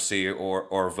democracy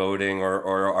or voting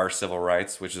or our civil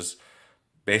rights, which is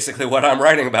basically what I'm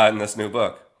writing about in this new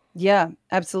book. Yeah,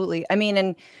 absolutely. I mean,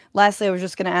 and lastly, I was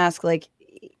just going to ask, like,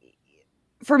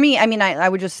 for me, I mean, I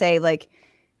would just say, like,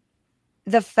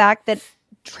 the fact that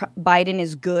Biden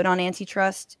is good on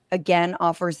antitrust, again,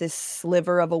 offers this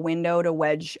sliver of a window to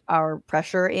wedge our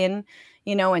pressure in,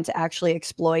 and to actually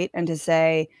exploit and to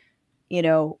say, you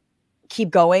know,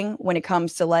 keep going when it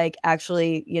comes to like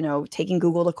actually, taking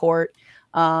Google to court.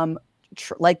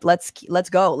 Like let's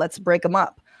go, let's break them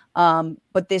up.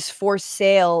 But this forced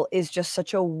sale is just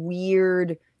such a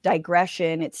weird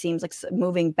digression. It seems like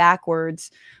moving backwards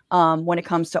when it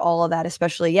comes to all of that,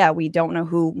 especially, yeah, we don't know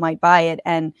who might buy it.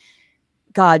 And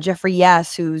God, Jeffrey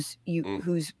Yass, whose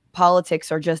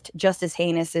politics are just as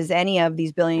heinous as any of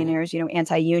these billionaires,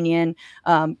 anti-union,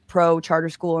 pro charter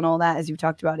school and all that, as you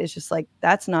talked about, is just like,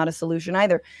 that's not a solution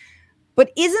either.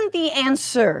 But isn't the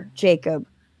answer, Jacob,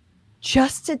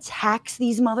 just to tax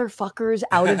these motherfuckers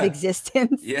out of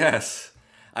existence? Yes.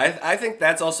 I think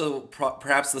that's also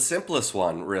perhaps the simplest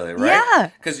one, really, right?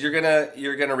 Yeah. Because you're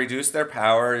gonna reduce their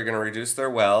power, you're gonna reduce their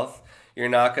wealth. You're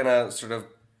not gonna sort of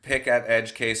pick at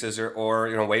edge cases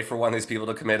or wait for one of these people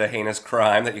to commit a heinous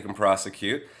crime that you can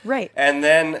prosecute. Right. And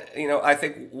then I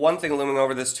think one thing looming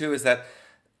over this too is that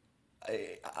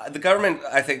the government,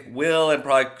 I think, will and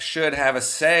probably should have a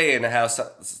say in how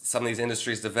some of these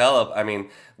industries develop. I mean,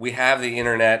 we have the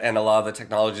internet and a lot of the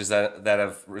technologies that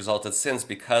have resulted since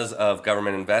because of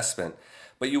government investment.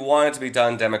 But you want it to be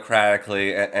done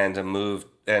democratically and to move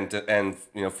and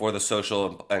for the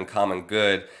social and common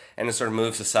good and to sort of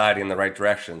move society in the right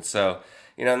direction. So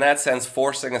in that sense,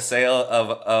 forcing a sale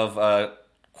of a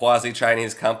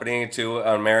quasi-Chinese company to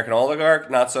an American oligarch,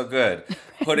 not so good.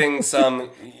 Putting some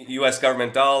U.S.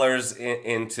 government dollars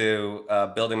into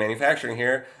building manufacturing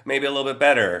here, maybe a little bit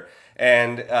better.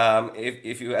 And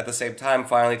if you at the same time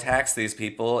finally tax these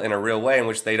people in a real way in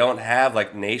which they don't have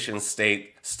like nation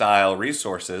state style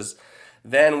resources,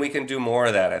 then we can do more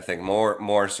of that, I think.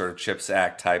 More sort of CHIPS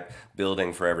Act type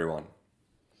building for everyone.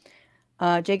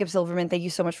 Jacob Silverman, thank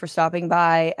you so much for stopping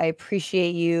by. I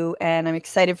appreciate you, and I'm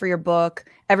excited for your book.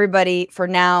 Everybody, for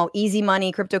now, Easy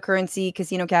Money, Cryptocurrency,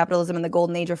 Casino Capitalism, and the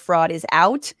Golden Age of Fraud is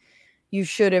out. You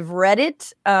should have read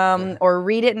it or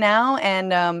read it now.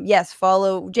 And yes,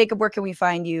 follow Jacob. Where can we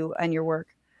find you and your work?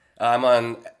 I'm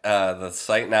on the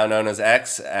site now known as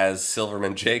X as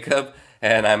Silverman Jacob,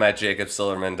 and I'm at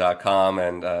jacobsilverman.com,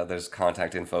 and there's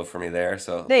contact info for me there.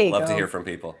 So There you love to go. hear from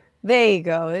people. There you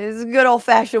go. It's a good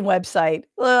old-fashioned website.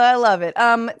 I love it.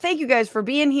 Thank you guys for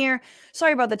being here.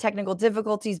 Sorry about the technical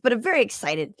difficulties, but I'm very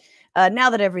excited now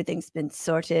that everything's been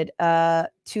sorted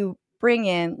to bring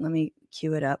in, let me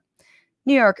cue it up,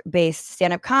 New York-based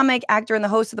stand-up comic, actor, and the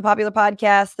host of the popular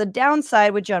podcast, The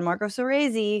Downside with Gianmarco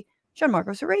Soresi. Gianmarco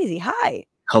Soresi, hi.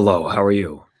 Hello, how are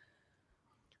you?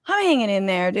 I'm hanging in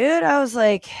there, dude. I was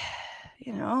like,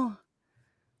 I'm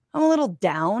a little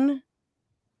down.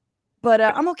 But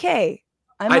I'm okay.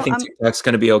 I think TikTok's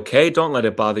going to be okay. Don't let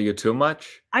it bother you too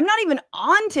much. I'm not even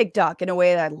on TikTok in a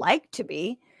way that I'd like to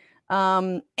be.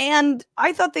 And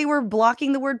I thought they were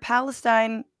blocking the word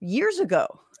Palestine years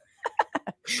ago.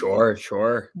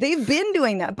 Sure. They've been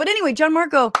doing that. But anyway,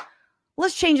 Gianmarco,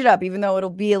 let's change it up, even though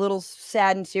it'll be a little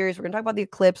sad and serious. We're going to talk about the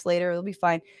eclipse later. It'll be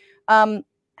fine.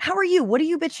 How are you? What are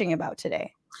you bitching about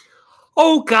today?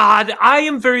 Oh God,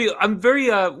 I'm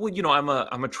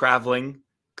a traveling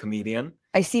comedian.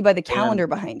 I see by the calendar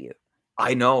behind you.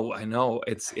 I know.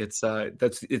 It's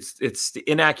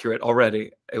inaccurate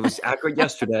already. It was accurate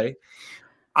yesterday.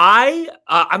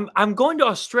 I'm going to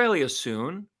Australia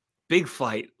soon. Big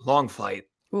flight, long flight.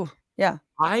 Ooh, yeah.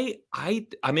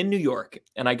 I'm in New York,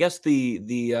 and I guess the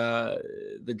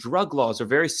drug laws are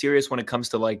very serious when it comes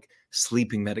to like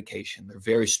sleeping medication. They're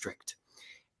very strict.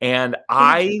 And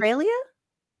Australia?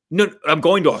 No, I'm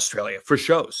going to Australia for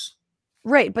shows.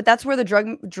 Right, but that's where the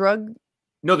drug.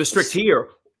 No, the strict here.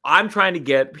 I'm trying to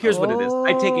get. Here's what it is.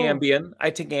 I take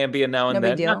Ambien now and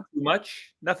then. Not too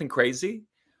much, nothing crazy,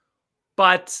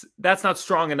 but that's not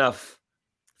strong enough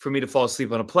for me to fall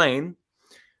asleep on a plane.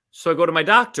 So I go to my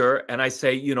doctor and I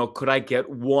say, could I get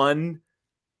one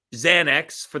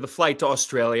Xanax for the flight to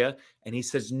Australia? And he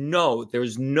says, no,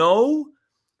 there's no.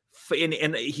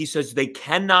 And he says they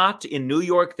cannot in New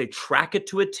York. They track it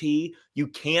to a T. You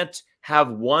can't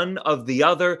have one of the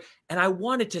other. And I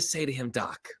wanted to say to him,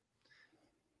 Doc,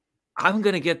 I'm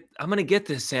gonna get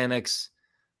this Xanax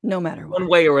no matter what, one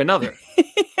way or another.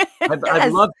 Yes.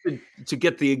 I'd love to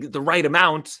get the right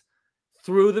amount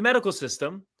through the medical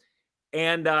system.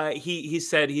 And he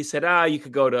said, you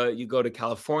could go to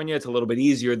California. It's a little bit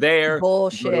easier there.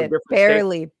 Bullshit.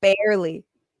 Barely.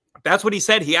 That's what he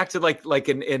said. He acted like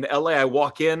in LA. I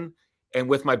walk in and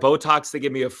with my Botox, they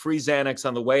give me a free Xanax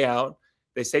on the way out.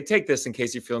 They say, take this in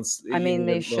case you're feeling. I mean,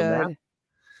 they should.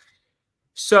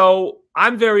 So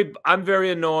I'm very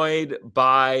annoyed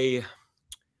by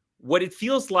what it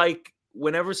feels like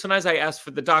whenever sometimes I ask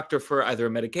for the doctor for either a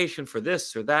medication for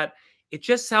this or that. It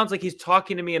just sounds like he's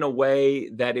talking to me in a way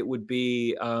that it would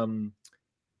be,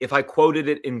 if I quoted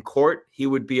it in court, he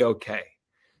would be okay.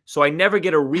 So I never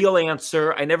get a real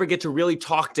answer. I never get to really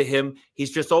talk to him.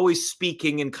 He's just always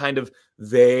speaking in kind of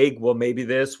vague, well, maybe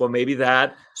this, well, maybe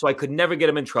that. So I could never get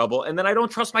him in trouble. And then I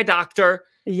don't trust my doctor.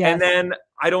 Yes. And then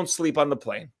I don't sleep on the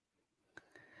plane.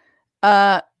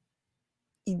 I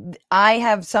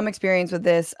have some experience with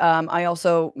this. My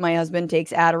husband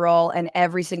takes Adderall, and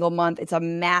every single month it's a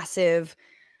massive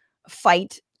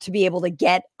fight to be able to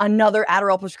get another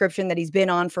Adderall prescription that he's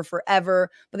been on for forever.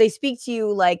 But they speak to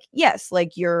you like, yes,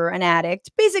 like you're an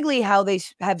addict. Basically how they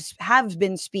have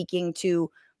been speaking to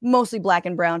mostly Black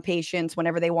and brown patients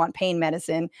whenever they want pain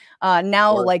medicine.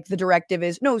 Now, sure. Like the directive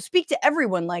is, no, speak to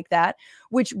everyone like that,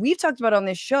 which we've talked about on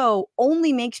this show,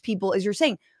 only makes people, as you're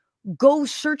saying, go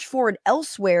search for it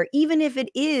elsewhere, even if it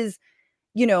is,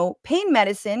 pain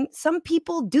medicine. Some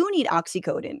people do need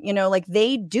oxycodone, like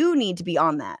they do need to be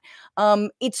on that.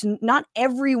 It's not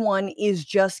everyone is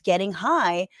just getting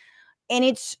high. And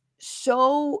it's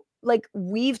so like,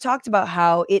 we've talked about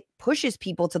how it pushes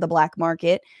people to the black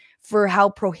market for how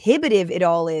prohibitive it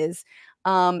all is.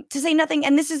 To say nothing.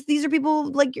 And these are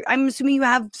people like, I'm assuming you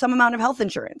have some amount of health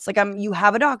insurance. Like you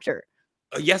have a doctor.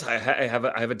 Yes, I have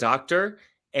a doctor.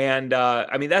 And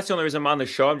I mean, that's the only reason I'm on the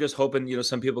show. I'm just hoping,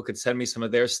 some people could send me some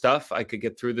of their stuff. I could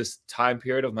get through this time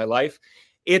period of my life.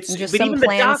 It's just some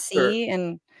plan C.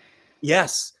 And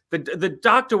yes, the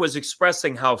doctor was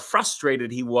expressing how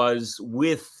frustrated he was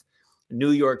with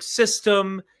New York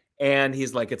system. And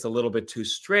he's like, it's a little bit too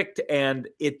strict. And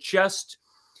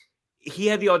he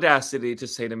had the audacity to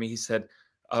say to me, he said,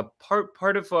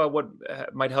 part of what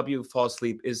might help you fall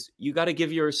asleep is you got to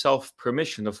give yourself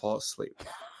permission to fall asleep.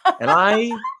 And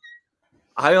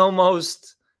I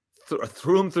almost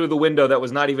threw him through the window that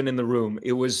was not even in the room.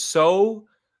 It was so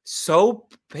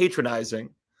patronizing.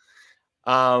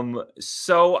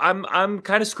 So I'm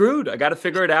kind of screwed. I got to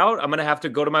figure it out. I'm gonna have to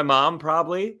go to my mom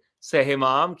probably. Say, hey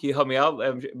mom, can you help me out?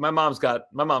 My mom's got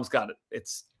it.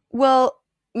 It's well,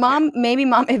 mom, maybe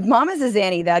mom. If mom is a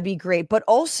Zanny, that'd be great. But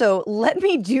also, let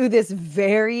me do this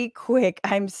very quick.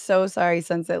 I'm so sorry,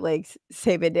 Sunset Lakes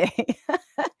Save a Day.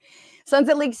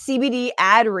 Sunset Lake CBD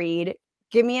ad read.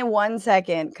 Give me 1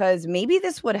 second, because maybe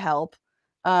this would help.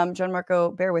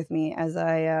 Gianmarco, bear with me as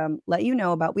I let you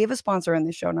know about. We have a sponsor on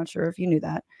this show. Not sure if you knew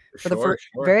that. For the first,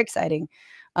 very exciting.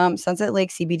 Sunset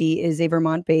Lake CBD is a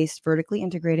Vermont-based, vertically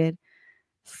integrated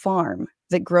farm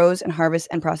that grows and harvests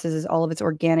and processes all of its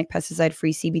organic,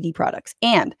 pesticide-free CBD products.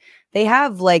 And they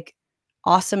have like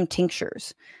awesome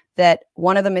tinctures. That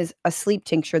one of them is a sleep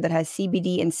tincture that has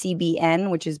CBD and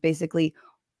CBN, which is basically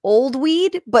old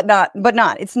weed, but not.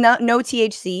 It's no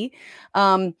THC.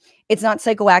 It's not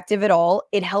psychoactive at all.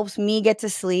 It helps me get to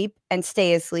sleep and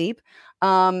stay asleep.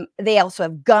 They also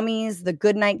have gummies, the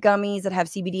Good Night gummies that have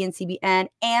CBD and CBN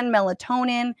and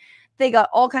melatonin. They got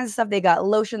all kinds of stuff. They got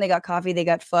lotion, they got coffee, they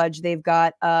got fudge, they've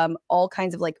got all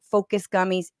kinds of like focus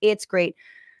gummies. It's great.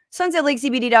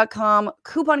 SunsetLakeCBD.com,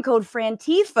 coupon code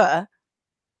FRANTIFA,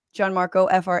 Gianmarco,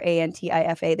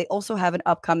 FRANTIFA. They also have an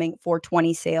upcoming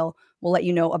 420 sale. We'll let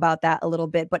you know about that a little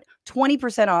bit, but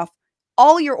 20% off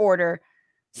all your order,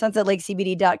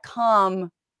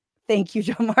 SunsetLakeCBD.com. Thank you,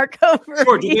 Gianmarco.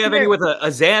 Sure. Do we have any with a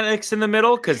Xanax in the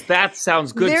middle? Because that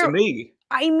sounds good to me.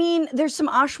 I mean, there's some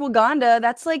ashwagandha.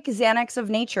 That's like Xanax of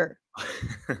nature.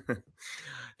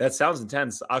 That sounds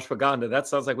intense. Ashwagandha. That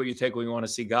sounds like what you take when you want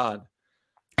to see God.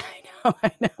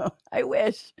 I know. I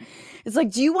wish. It's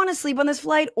like, do you want to sleep on this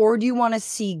flight, or do you want to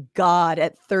see God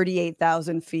at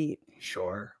 38,000 feet?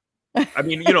 Sure. I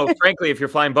mean, frankly, if you're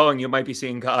flying Boeing, you might be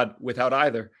seeing God without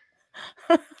either.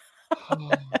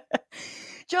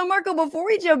 Gianmarco, before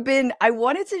we jump in, I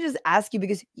wanted to just ask you,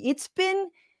 because it's been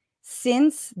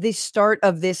since the start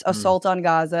of this assault on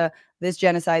Gaza, this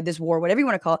genocide, this war, whatever you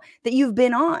want to call it, that you've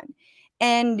been on.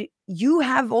 And you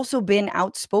have also been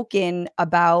outspoken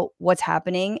about what's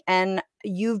happening. And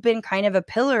you've been kind of a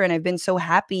pillar. And I've been so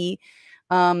happy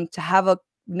to have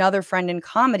another friend in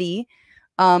comedy,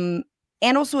 and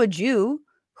also a Jew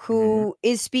who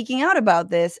is speaking out about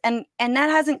this. And that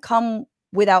hasn't come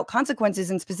without consequences,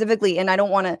 and specifically, and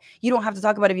you don't have to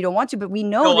talk about it if you don't want to, but we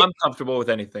know No, I'm comfortable with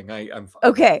anything. I'm fine.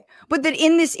 Okay. But that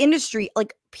in this industry,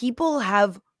 like, people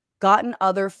have gotten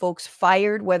other folks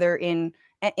fired, whether in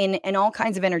all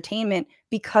kinds of entertainment,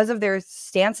 because of their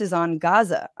stances on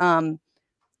Gaza.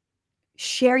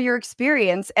 Share your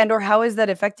experience, and or how has that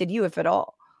affected you, if at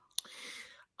all?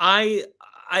 I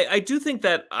do think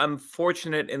that I'm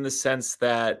fortunate in the sense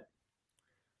that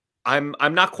I'm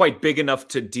not quite big enough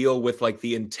to deal with like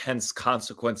the intense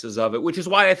consequences of it, which is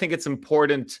why I think it's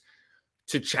important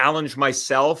to challenge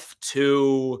myself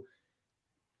to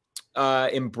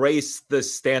embrace the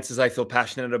stances I feel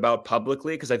passionate about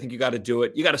publicly, because I think you got to do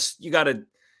it. You got to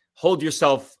hold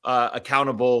yourself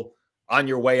accountable on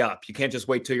your way up. You can't just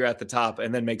wait till you're at the top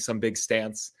and then make some big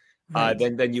stance. Right.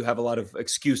 Then you have a lot of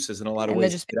excuses and a lot of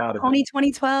ways to get out of it.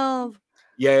 2012.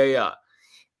 Yeah.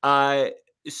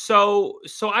 So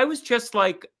I was just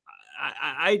like,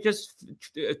 I just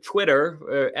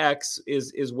Twitter X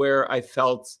is where I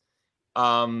felt,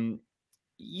 where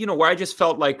I just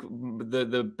felt like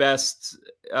the best.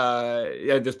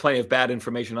 There's plenty of bad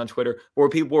information on Twitter where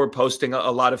people were posting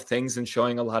a lot of things and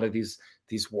showing a lot of these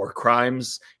war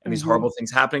crimes and these horrible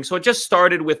things happening. So it just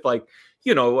started with like,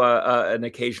 an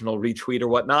occasional retweet or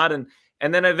whatnot, and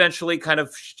then eventually kind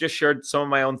of just shared some of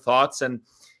my own thoughts. And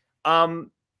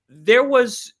there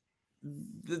was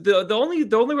the only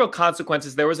real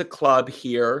consequences. There was a club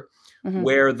here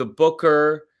where the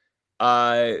booker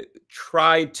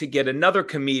tried to get another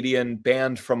comedian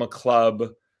banned from a club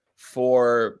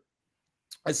for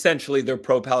essentially their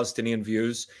pro-Palestinian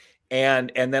views,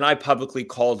 and then I publicly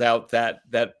called out that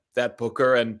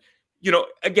booker. And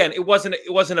again, it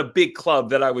wasn't a big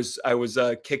club that I was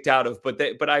kicked out of,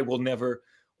 but I will never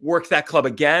work that club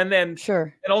again. And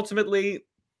sure. And ultimately,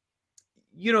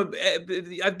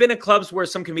 I've been at clubs where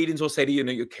some comedians will say to you,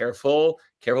 you're careful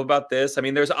about this. I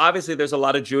mean, there's a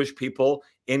lot of Jewish people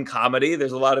in comedy.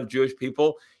 There's a lot of Jewish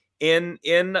people in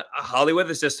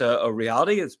Hollywood. It's just a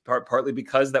reality. It's partly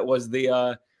because that was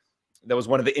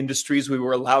one of the industries we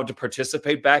were allowed to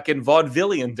participate back in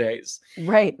vaudevillian days.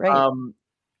 Right.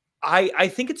 I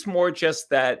think it's more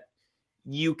just that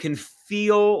you can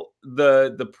feel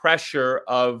the pressure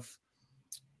of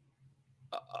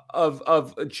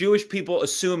of Jewish people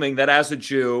assuming that as a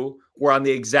Jew, we're on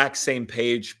the exact same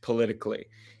page politically.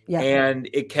 Yeah. And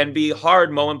it can be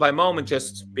hard moment by moment,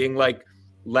 just being like,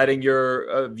 letting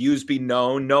your views be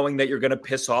known, knowing that you're going to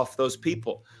piss off those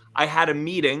people. I had a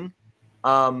meeting.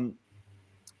 I'll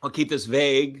keep this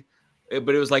vague,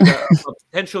 but it was like a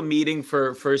potential meeting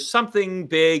for something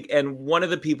big. And one of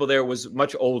the people there was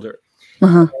much older.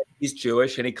 He's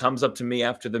Jewish, and he comes up to me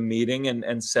after the meeting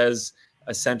and says,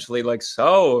 essentially, like,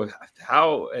 so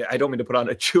how, I don't mean to put on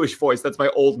a Jewish voice. That's my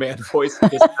old man voice.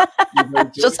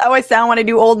 Just how I sound when I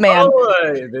do old man.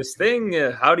 Oh, this thing,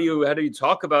 how do you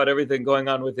talk about everything going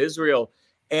on with Israel?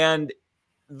 And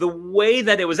the way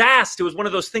that it was asked, it was one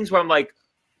of those things where I'm like,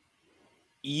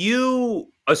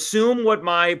 you assume what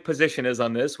my position is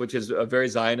on this, which is a very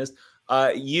Zionist.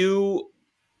 You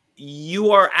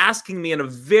are asking me in a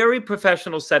very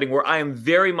professional setting where I am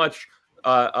very much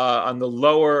on the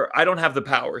lower. I don't have the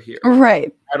power here,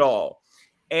 right, at all.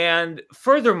 And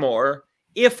furthermore,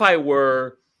 if I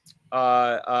were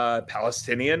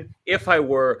Palestinian, if I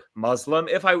were Muslim,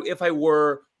 if I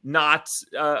were not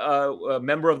a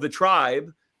member of the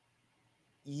tribe,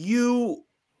 you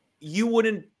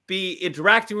wouldn't be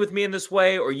interacting with me in this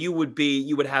way, or you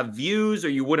would have views, or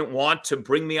you wouldn't want to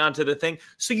bring me onto the thing.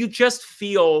 So you just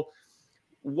feel,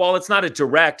 while it's not a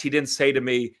direct, he didn't say to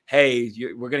me, hey,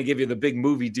 we're going to give you the big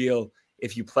movie deal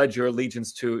if you pledge your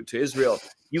allegiance to Israel.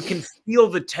 You can feel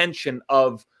the tension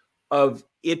of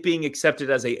it being accepted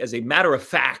as a matter of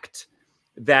fact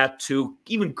that to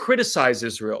even criticize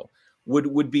Israel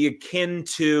would be akin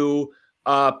to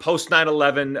post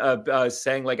 9/11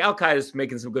 saying like Al-Qaeda is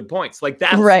making some good points. Like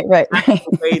that's right. That's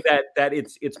the way that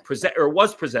it's present or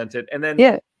was presented. And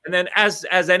then as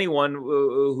anyone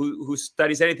who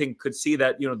studies anything could see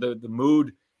that, you know, the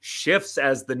mood shifts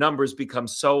as the numbers become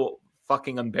so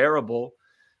fucking unbearable.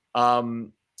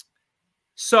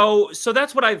 So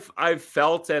that's what I've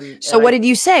felt. And so what did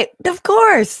you say? Of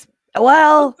course.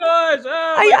 Well,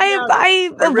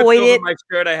 I avoid it. My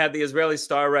shirt, I had the Israeli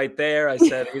star right there.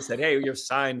 He said, hey, you're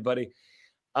signed, buddy.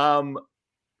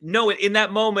 No, in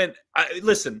that moment,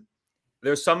 listen,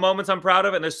 there's some moments I'm proud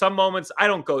of, and there's some moments I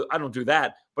don't do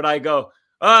that, but I go,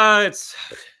 it's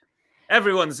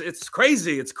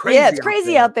crazy. It's crazy. Yeah, it's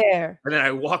crazy out there. And then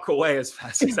I walk away as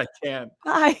fast as I can.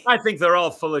 I think they're all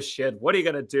full of shit. What are you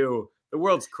going to do? The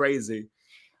world's crazy.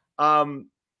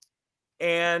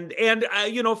 And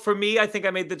you know, for me, I think I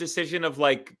made the decision of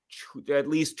like at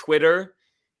least Twitter,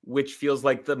 which feels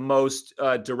like the most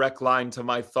direct line to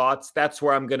my thoughts. That's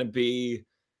where I'm going to be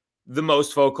the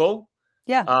most vocal.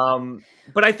 Yeah.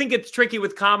 But I think it's tricky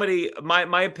with comedy.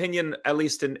 My opinion, at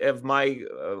least of my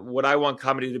what I want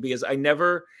comedy to be, is I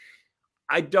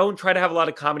don't try to have a lot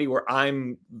of comedy where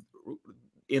I'm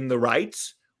in the right.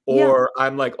 Or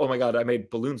I'm like, oh my God, I made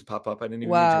balloons pop up. I didn't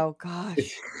even. Wow,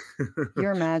 gosh,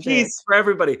 you're magic. Jeez, for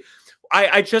everybody.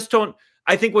 I just don't.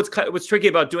 I think what's tricky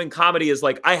about doing comedy is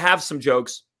like I have some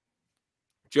jokes,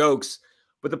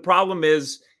 but the problem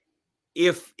is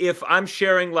if I'm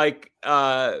sharing like,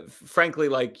 frankly,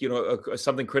 like, you know,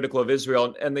 something critical of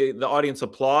Israel and the audience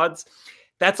applauds,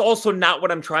 that's also not what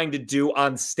I'm trying to do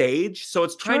on stage. So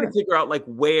it's trying to figure out like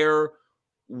where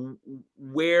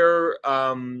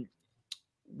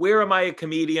am I a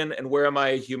comedian and where am I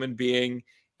a human being,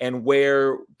 and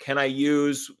where can I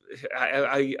use,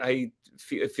 I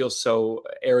feel so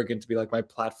arrogant to be like my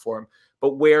platform,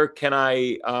 but where can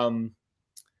I,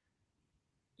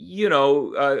 you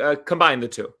know, combine the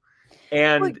two?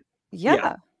 And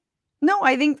no,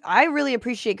 I think I really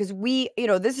appreciate, because we, you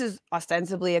know, this is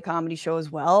ostensibly a comedy show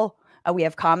as well. We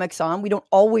have comics on. We don't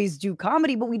always do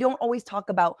comedy, but we don't always talk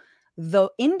about the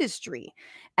industry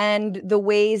and the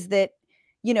ways that,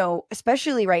 you know,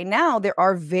 especially right now, there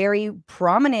are very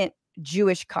prominent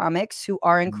Jewish comics who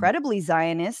are incredibly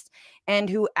Zionist and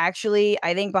who actually,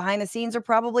 I think behind the scenes, are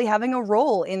probably having a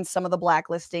role in some of the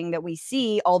blacklisting that we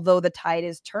see, although the tide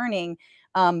is turning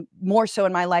more so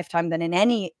in my lifetime than in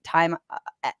any time.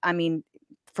 I mean,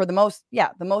 for the most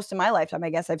in my lifetime, I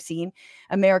guess I've seen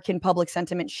American public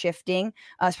sentiment shifting,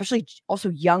 especially also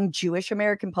young Jewish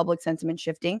American public sentiment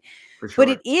shifting. For sure.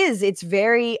 But it's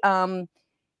very,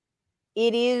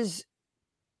 it is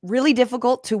really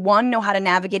difficult to, one, know how to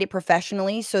navigate it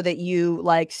professionally so that you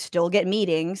like still get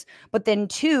meetings, but then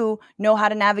two, know how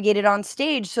to navigate it on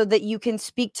stage so that you can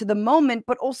speak to the moment,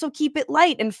 but also keep it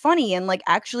light and funny. And like,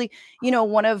 actually, you know,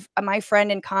 one of my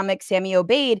friend and comic, Sammy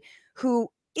Obeid, who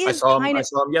is I saw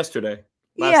him yesterday.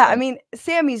 Yeah. I mean,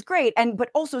 Sammy's great. But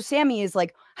also Sammy is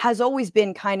like, has always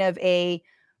been kind of a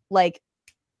like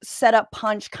set up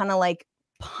punch, kind of like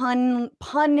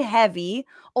pun heavy,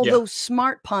 although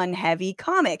smart pun heavy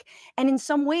comic. And in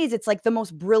some ways, it's like the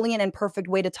most brilliant and perfect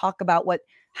way to talk about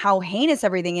how heinous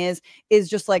everything is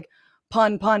just like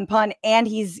pun, pun, pun. And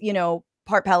he's, you know,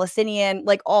 part Palestinian,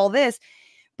 like all this.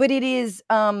 But it is,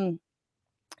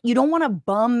 you don't want to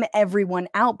bum everyone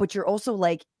out, but you're also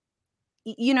like,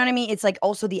 you know what I mean? It's like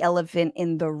also the elephant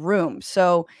in the room.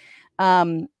 So,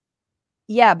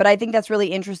 yeah, but I think that's really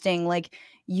interesting. Like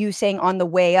you saying on the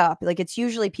way up, like it's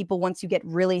usually people once you get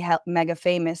really mega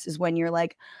famous is when you're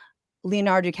like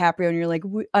Leonardo DiCaprio and you're like,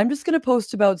 I'm just going to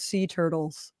post about sea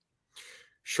turtles.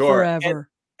 Sure. Forever.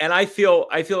 And I feel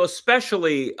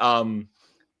especially,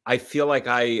 I feel like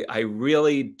I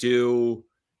really do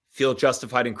feel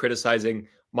justified in criticizing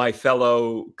my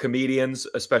fellow comedians,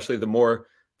 especially the more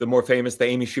famous, the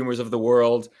Amy Schumers of the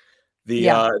world,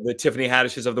 the Tiffany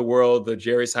Haddishes of the world, the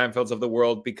Jerry Seinfelds of the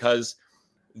world, because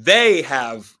they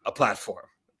have a platform.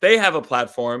 They have a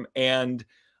platform, and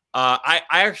I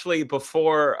actually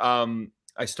before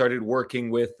I started working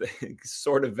with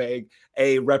sort of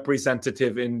a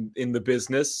representative in the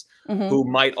business who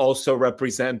might also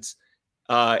represent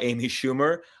Amy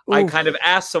Schumer. Oof. I kind of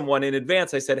asked someone in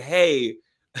advance. I said, "Hey,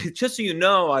 just so you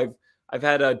know, I've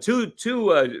had two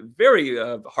very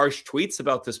harsh tweets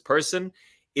about this person.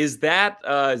 Is that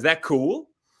cool?"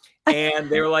 And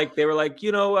they were like,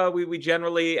 you know, we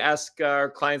generally ask our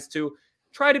clients to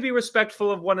try to be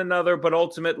respectful of one another, but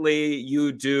ultimately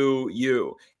you do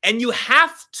you. And you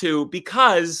have to,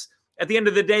 because at the end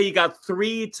of the day, you got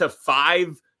 3 to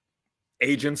 5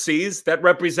 agencies that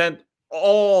represent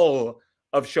all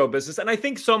of show business. And I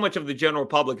think so much of the general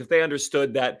public, if they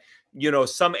understood that, you know,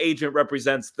 some agent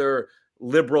represents their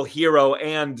liberal hero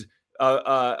and,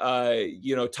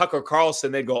 you know, Tucker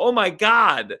Carlson, they'd go, oh my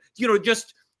God, you know,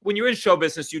 just when you're in show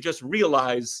business, you just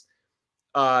realize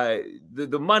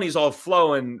the money's all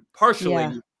flowing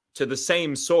partially to the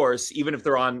same source, even if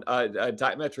they're on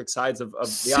diametric sides of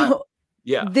the aisle.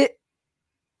 Yeah.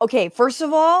 Okay, first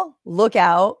of all, look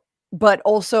out, but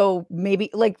also maybe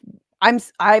like I'm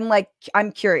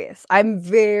curious. I'm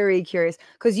very curious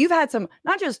because you've had some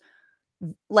not just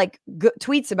like good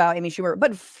tweets about Amy Schumer,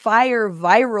 but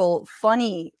viral,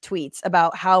 funny tweets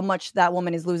about how much that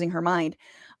woman is losing her mind.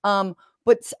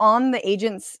 But on the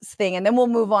agents thing, and then we'll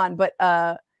move on. But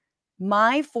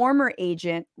my former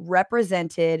agent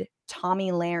represented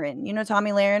Tomi Lahren. You know Tomi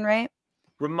Lahren, right?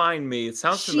 Remind me. It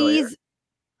sounds familiar.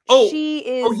 She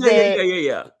is.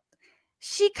 Yeah.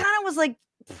 She kind of was like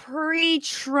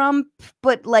pre-Trump,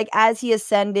 but like as he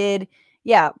ascended,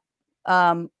 you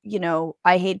know,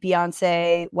 I hate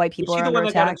Beyonce. White people are under attack.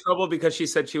 Was she the one that got in trouble because she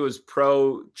said she was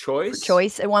pro-choice?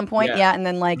 Choice at one point, and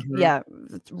then like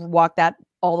walked that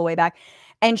all the way back,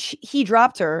 and he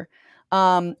dropped her.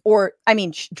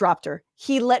 Dropped her.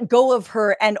 He let go of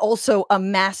her, and also a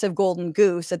massive golden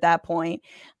goose at that point.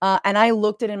 And I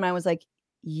looked at him and I was like,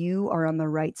 "You are on the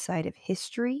right side of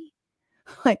history."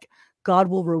 Like God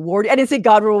will reward you. I didn't say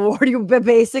God will reward you, but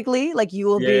basically, like you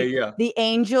will be. The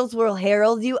angels will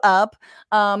herald you up.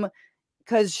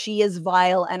 Because she is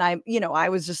vile, and I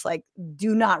was just like,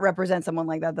 do not represent someone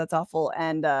like that. That's awful.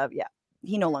 And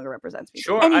he no longer represents me.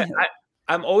 Sure.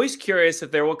 I'm always curious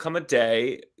if there will come a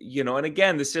day, you know, and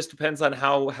again, this just depends on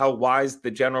how wise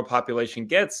the general population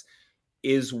gets,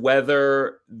 is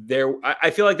whether I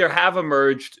feel like there have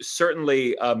emerged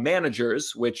certainly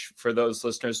managers, which for those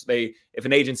listeners, if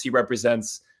an agency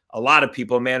represents a lot of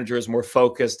people, a manager is more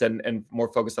focused and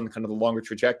more focused on kind of the longer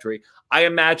trajectory. I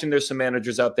imagine there's some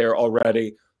managers out there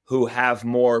already who have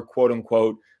more quote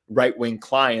unquote right-wing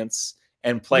clients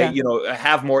and play, you know,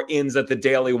 have more ins at the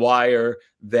Daily Wire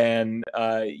than,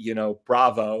 you know,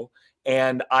 Bravo.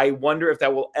 And I wonder if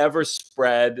that will ever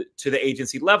spread to the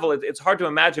agency level. It's hard to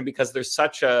imagine because there's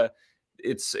such a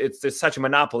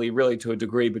monopoly really to a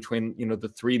degree between, you know, the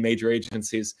 3 major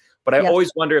agencies. But I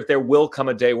always wonder if there will come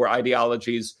a day where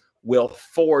ideologies will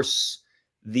force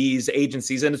these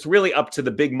agencies. And it's really up to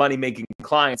the big money making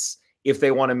clients if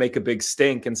they want to make a big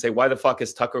stink and say, why the fuck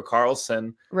is Tucker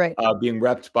Carlson being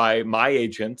repped by my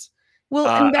agent? Well,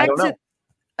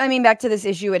 and back to this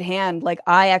issue at hand, like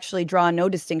I actually draw no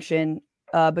distinction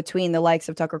between the likes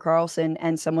of Tucker Carlson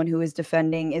and someone who is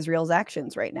defending Israel's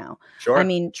actions right now. Sure. I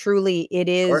mean, truly, it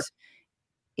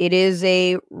is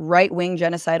a right-wing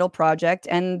genocidal project,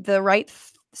 and the right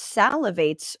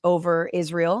salivates over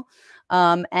Israel.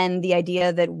 And the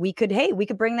idea that we could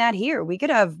bring that here. We could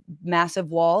have massive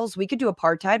walls. We could do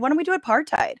apartheid. Why don't we do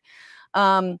apartheid?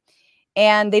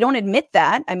 And they don't admit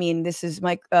that. I mean, this is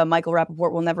Michael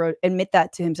Rappaport will never admit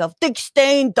that to himself. Dick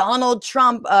Stain, Donald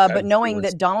Trump. But knowing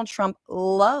that Donald Trump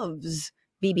loves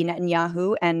Bibi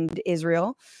Netanyahu and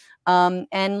Israel,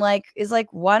 and like is like,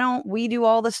 why don't we do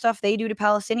all the stuff they do to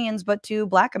Palestinians, but to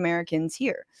Black Americans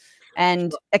here,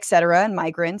 and et cetera, and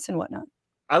migrants and whatnot.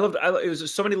 It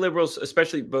was so many liberals,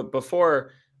 especially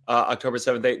before October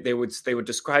 7th, they would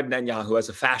describe Netanyahu as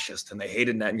a fascist, and they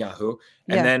hated Netanyahu.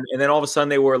 And then all of a sudden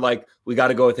they were like, we got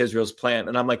to go with Israel's plan.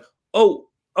 And I'm like, oh,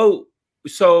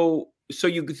 so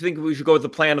you think we should go with the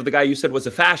plan of the guy you said was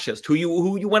a fascist, who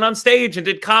you went on stage and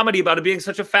did comedy about it being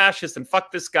such a fascist and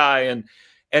fuck this guy,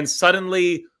 and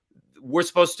suddenly we're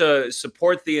supposed to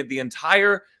support the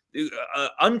entire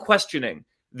unquestioning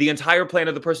the entire plan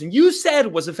of the person you said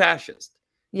was a fascist.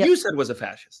 Yep. You said was a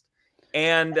fascist,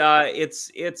 and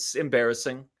it's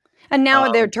embarrassing. And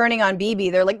now they're turning on Bibi.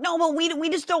 They're like, no, but we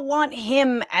just don't want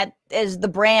him as the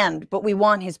brand, but we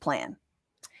want his plan.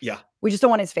 Yeah, we just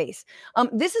don't want his face.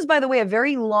 This is, by the way, a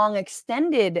very long,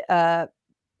 extended.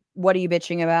 What are you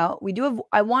bitching about? We do have.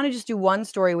 I want to just do one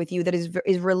story with you that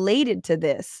is related to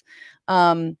this,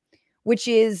 which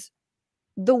is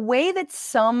the way that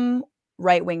some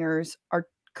right wingers are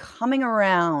coming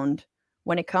around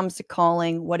when it comes to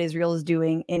calling what Israel is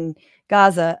doing in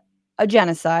Gaza a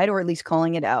genocide, or at least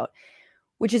calling it out,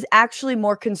 which is actually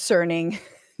more concerning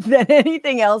than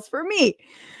anything else for me.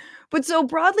 But so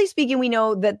broadly speaking, we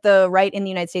know that the right in the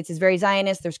United States is very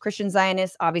Zionist. There's Christian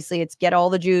Zionists. Obviously, it's get all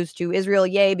the Jews to Israel,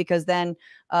 yay, because then,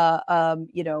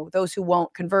 those who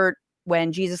won't convert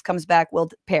when Jesus comes back will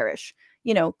perish.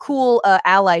 Cool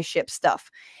allyship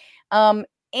stuff.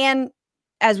 And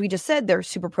as we just said, they're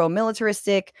super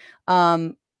pro-militaristic.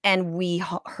 And we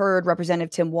heard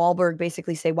Representative Tim Walberg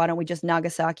basically say, why don't we just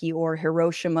Nagasaki or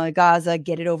Hiroshima, Gaza,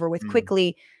 get it over with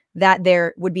quickly? That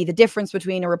there would be the difference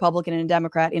between a Republican and a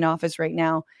Democrat in office right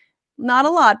now. Not a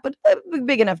lot, but a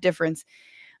big enough difference.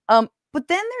 But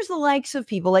then there's the likes of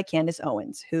people like Candace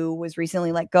Owens, who was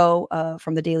recently let go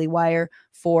from the Daily Wire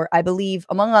for, I believe,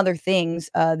 among other things,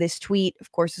 this tweet,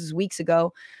 of course, this is weeks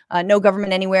ago. No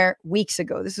government anywhere, weeks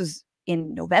ago. This was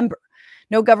in November.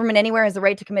 No government anywhere has the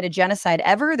right to commit a genocide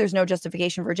ever. There's no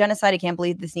justification for genocide. I can't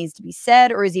believe this needs to be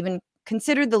said or is even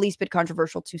considered the least bit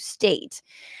controversial to state.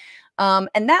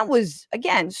 And that was,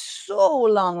 again, so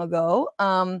long ago.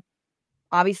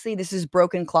 Obviously, this is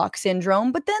broken clock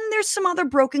syndrome, but then there's some other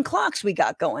broken clocks we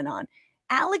got going on.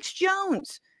 Alex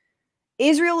Jones.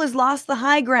 Israel has lost the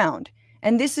high ground.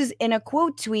 And this is in a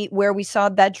quote tweet where we saw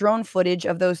that drone footage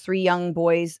of those 3 young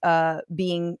boys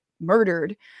being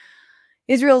murdered.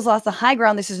 Israel's lost the high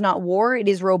ground. This is not war. It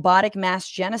is robotic mass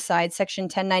genocide. Section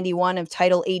 1091 of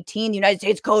Title 18, the United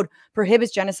States Code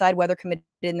prohibits genocide, whether committed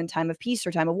in the time of peace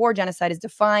or time of war. Genocide is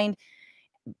defined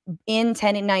in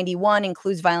 1091,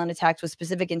 includes violent attacks with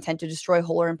specific intent to destroy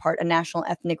whole or in part a national,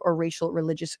 ethnic, or racial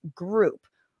religious group.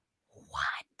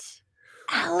 What?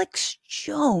 Alex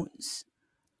Jones.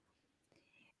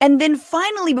 And then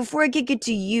finally, before I kick it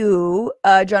to you,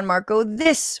 Gianmarco,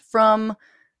 this from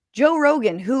Joe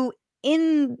Rogan, who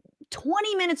in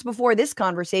 20 minutes before this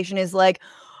conversation is like,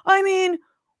 I mean,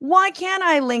 why can't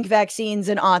I link vaccines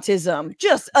and autism?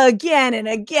 Just again and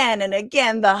again and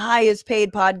again, the highest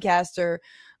paid podcaster,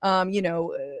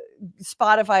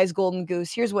 Spotify's golden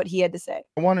goose. Here's what he had to say.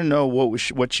 I want to know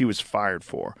what she was fired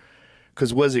for.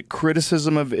 Because was it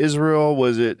criticism of Israel?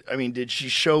 Did she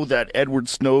show that Edward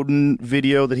Snowden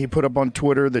video that he put up on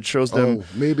Twitter that shows them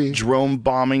drone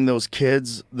bombing those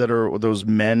kids those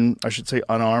men, I should say,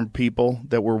 unarmed people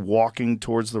that were walking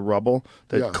towards the rubble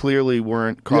that clearly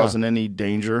weren't causing any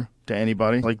danger to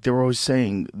anybody? Like, they were always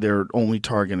saying they're only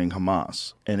targeting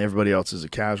Hamas and everybody else is a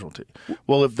casualty.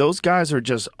 Well, if those guys are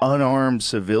just unarmed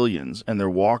civilians and they're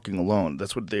walking alone,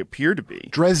 that's what they appear to be.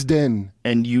 Dresden.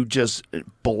 And you just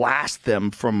blast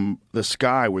them from the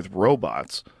sky with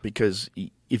robots, because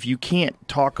if you can't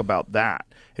talk about that,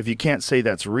 if you can't say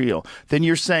that's real, then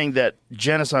you're saying that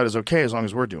genocide is okay as long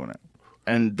as we're doing it.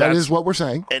 And that is what we're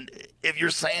saying. And if you're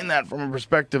saying that from a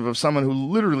perspective of someone who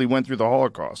literally went through the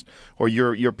Holocaust, or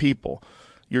your people,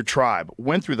 your tribe,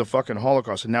 went through the fucking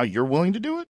Holocaust, and now you're willing to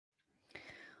do it?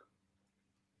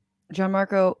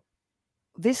 Gianmarco,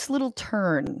 this little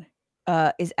turn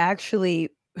is actually,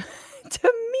 to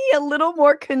me, a little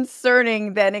more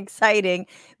concerning than exciting.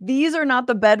 These are not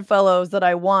the bedfellows that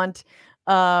I want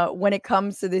when it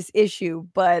comes to this issue.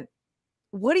 But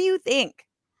what do you think?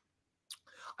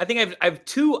 I think I have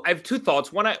two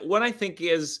thoughts. One I think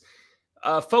is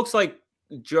folks like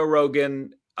Joe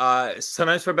Rogan,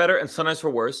 sometimes for better and sometimes for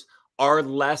worse, are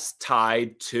less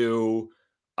tied to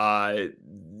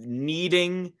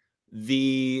needing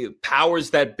the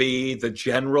powers that be, the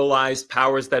generalized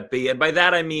powers that be. And by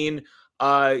that, I mean,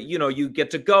 you get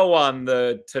to go on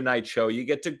the Tonight Show, you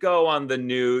get to go on the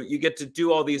New, you get to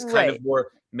do all these kind of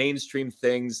more mainstream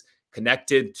things.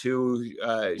 connected to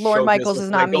Lorne show Michaels business. is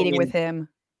And I not don't meeting mean- with him.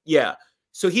 Yeah.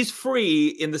 So he's free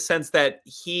in the sense that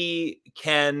he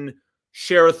can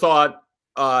share a thought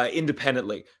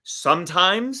independently.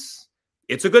 Sometimes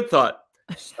it's a good thought.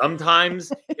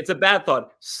 Sometimes it's a bad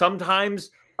thought.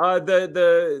 Sometimes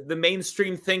the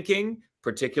mainstream thinking,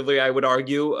 particularly I would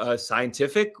argue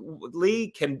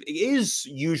scientifically, is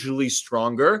usually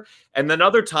stronger. And then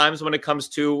other times when it comes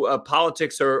to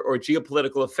politics or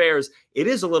geopolitical affairs, it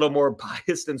is a little more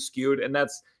biased and skewed. And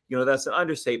that's an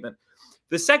understatement.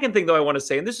 The second thing, though, I want to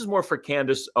say, and this is more for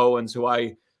Candace Owens, who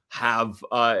I have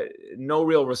no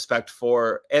real respect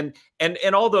for, and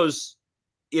all those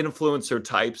influencer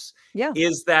types,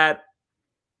 is that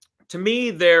to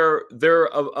me they're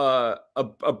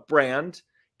a brand.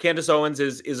 Candace Owens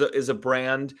is a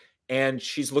brand, and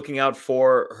she's looking out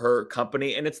for her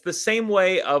company, and it's the same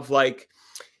way of like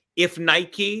if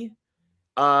Nike,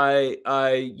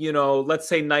 let's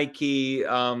say Nike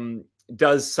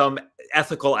does some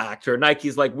ethical act, or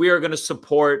Nike's like, we are going to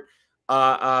support.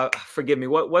 Forgive me.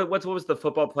 What was the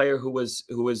football player who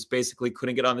was basically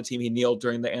couldn't get on the team? He kneeled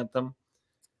during the anthem.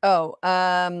 Oh,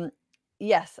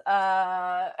 yes.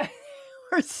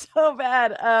 We're so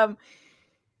bad.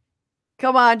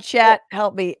 Come on, chat,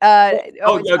 help me.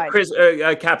 Chris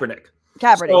Kaepernick.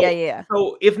 Kaepernick, yeah.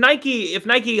 So if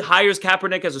Nike hires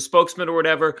Kaepernick as a spokesman or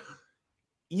whatever,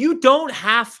 you don't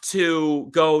have to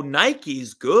go,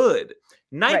 Nike's good.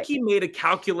 Nike made a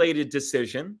calculated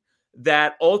decision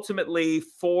that ultimately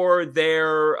for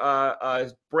their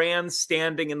brand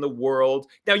standing in the world.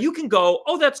 Now you can go,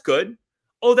 oh, that's good.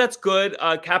 Oh, that's good.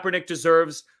 Kaepernick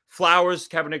deserves flowers.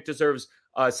 Kaepernick deserves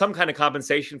some kind of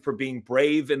compensation for being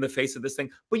brave in the face of this thing.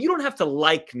 But you don't have to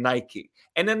like Nike.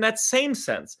 And in that same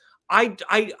sense, I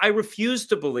refuse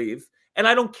to believe, and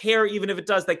I don't care even if it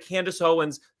does, that Candace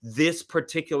Owens, this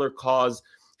particular cause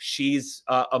she's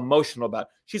emotional about.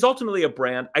 She's ultimately a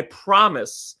brand. I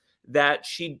promise that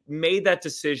she made that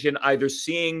decision either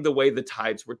seeing the way the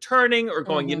tides were turning or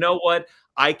going, you know what,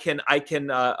 I can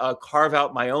carve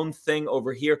out my own thing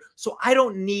over here. So I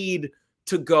don't need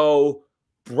to go,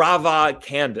 brava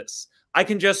Candace. I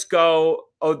can just go,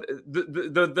 oh,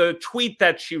 the tweet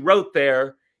that she wrote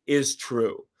there is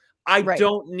true. I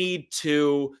don't need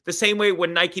to, the same way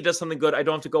when Nike does something good, I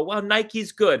don't have to go, well,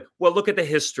 Nike's good. Well, look at the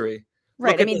history.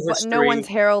 Right. I mean, no one's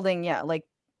heralding, like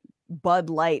Bud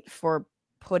Light for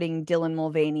putting Dylan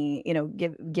Mulvaney,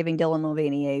 giving Dylan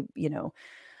Mulvaney a,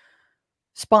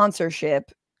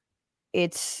 sponsorship.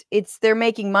 It's they're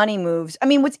making money moves. I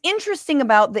mean, what's interesting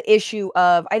about the issue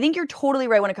of, I think you're totally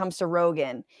right when it comes to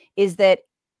Rogan, is that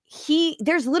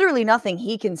there's literally nothing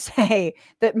he can say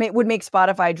that would make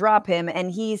Spotify drop him.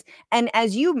 And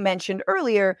as you mentioned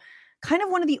earlier, kind of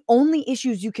one of the only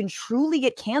issues you can truly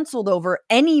get canceled over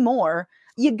anymore.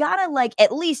 You gotta like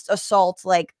at least assault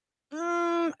like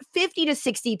 50 to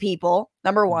 60 people,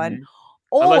 number one.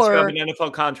 Or, unless you have an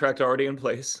NFL contract already in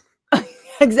place.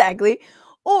 Exactly.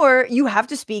 Or you have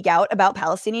to speak out about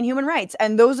Palestinian human rights.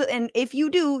 And if you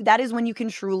do, that is when you can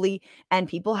truly, and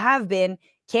people have been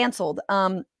canceled.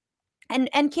 And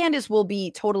Candace will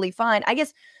be totally fine. I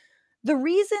guess the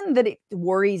reason that it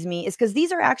worries me is because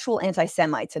these are actual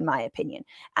anti-Semites, in my opinion.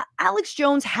 Alex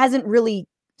Jones hasn't really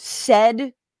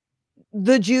said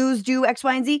the Jews do X,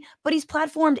 Y, and Z, but he's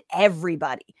platformed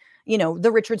everybody.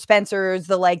 The Richard Spencers,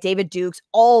 the like David Dukes,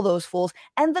 all those fools,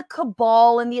 and the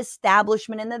cabal and the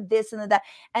establishment and the this and the that,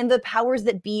 and the powers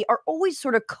that be are always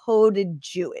sort of coded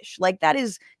Jewish. Like that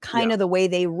is kind of the way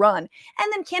they run.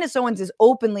 And then Candace Owens is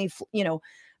openly,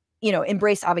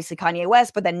 embraced obviously Kanye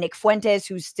West, but then Nick Fuentes,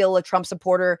 who's still a Trump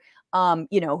supporter,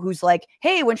 who's like,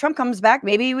 hey, when Trump comes back,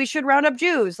 maybe we should round up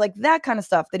Jews, like that kind of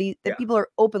stuff that people are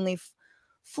openly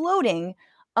floating.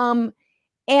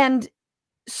 And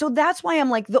so that's why I'm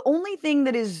like, the only thing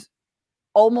that is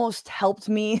almost helped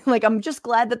me, like, I'm just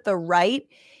glad that the right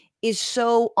is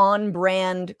so on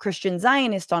brand Christian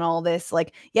Zionist on all this.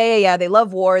 Like, yeah. They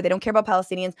love war. They don't care about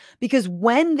Palestinians, because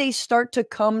when they start to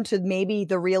come to maybe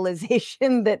the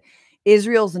realization that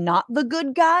Israel's not the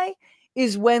good guy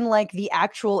is when like the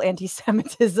actual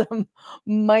anti-Semitism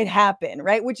might happen.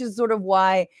 Right. Which is sort of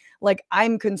why like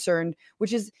I'm concerned,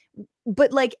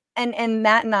 but like, and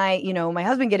Matt and I, my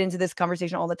husband get into this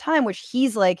conversation all the time, which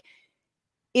he's like,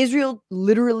 Israel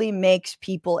literally makes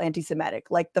people anti-Semitic.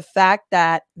 Like the fact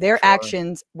that their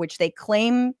actions, which they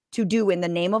claim to do in the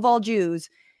name of all Jews,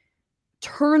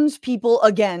 turns people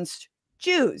against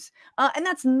Jews. And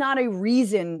that's not a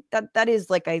reason, that is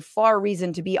like a far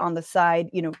reason to be on the side,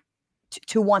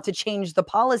 to want to change the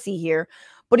policy here.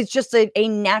 But it's just a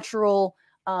natural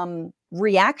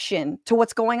reaction to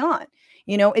what's going on.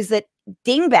 Is that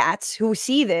dingbats who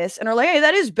see this and are like, hey,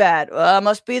 that is bad.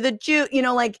 Must be the Jew. You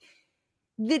know, like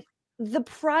the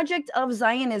project of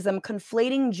Zionism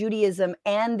conflating Judaism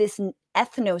and this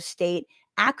ethno-state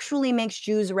actually makes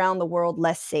Jews around the world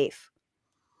less safe.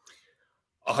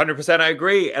 100%, I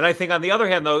agree. And I think on the other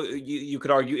hand, though, you could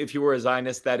argue, if you were a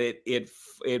Zionist, that it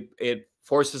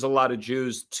forces a lot of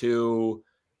Jews to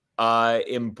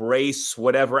embrace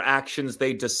whatever actions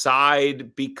they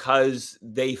decide because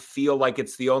they feel like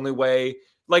it's the only way.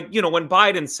 Like, you know, when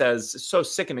Biden says so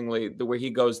sickeningly, the way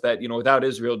he goes that, you know, without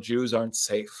Israel, Jews aren't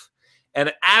safe.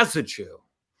 And as a Jew,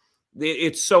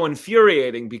 it's so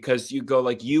infuriating because you go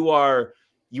like, you are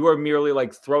merely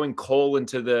like throwing coal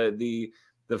into the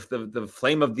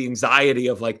flame of the anxiety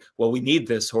of like, well, we need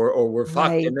this or we're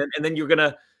fucked. Right. And then you're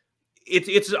gonna,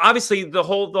 it's obviously the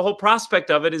whole prospect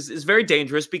of it is very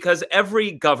dangerous because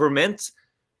every government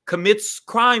commits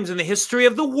crimes in the history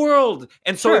of the world.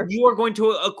 And so if you are going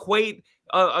to equate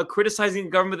criticizing the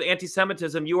government with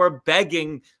anti-Semitism, you are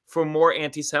begging for more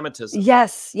anti-Semitism.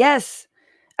 Yes, yes,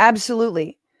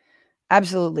 absolutely.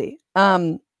 Absolutely.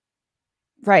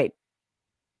 Right.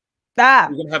 You're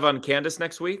gonna have on Candace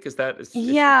next week? Is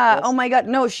yeah. Oh my God.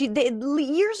 No,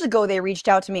 years ago they reached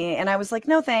out to me and I was like,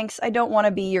 no, thanks. I don't want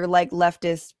to be your like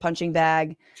leftist punching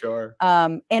bag. Sure.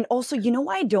 And also, you know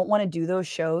why I don't want to do those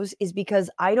shows is because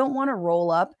I don't want to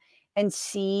roll up and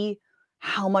see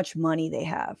how much money they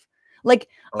have. Like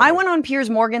I went on Piers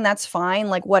Morgan, that's fine,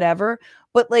 like whatever.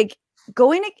 But like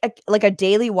going to like a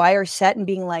Daily Wire set and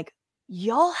being like,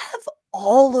 y'all have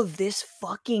all of this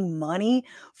fucking money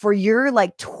for your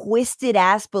like twisted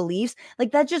ass beliefs,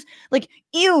 like that just like,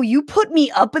 ew, you put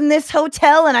me up in this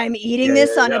hotel and I'm eating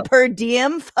this on a per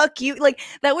diem, fuck you. Like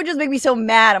that would just make me so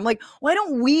mad. I'm like, why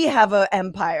don't we have an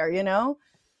empire, you know?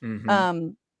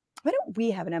 Why don't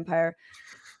we have an empire?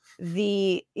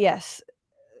 The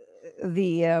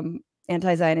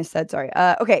anti-Zionist said, sorry.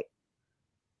 Okay,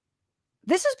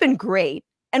 this has been great.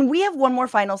 And we have one more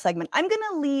final segment. I'm going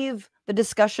to leave the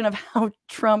discussion of how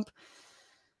Trump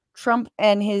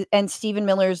and Stephen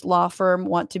Miller's law firm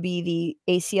want to be the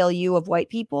ACLU of white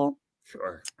people.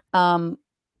 Sure.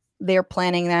 They're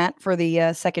planning that for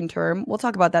the second term. We'll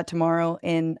talk about that tomorrow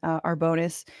in our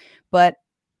bonus. But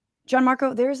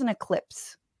Gianmarco, there's an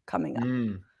eclipse coming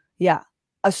up. Yeah,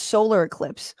 a solar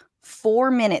eclipse,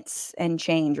 4 minutes and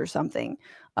change or something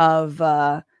of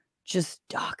just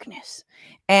darkness.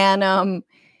 And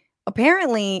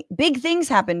apparently big things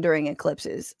happen during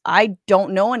eclipses. I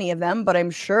don't know any of them, but I'm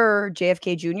sure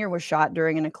JFK Jr. was shot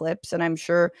during an eclipse, and I'm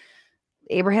sure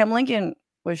Abraham Lincoln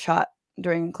was shot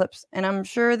during an eclipse, and I'm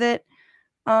sure that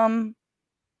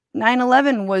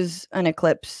 9/11 was an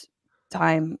eclipse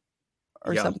time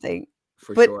or something.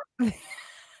 For sure.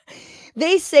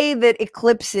 They say that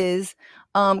eclipses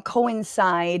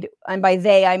coincide, and by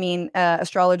they I mean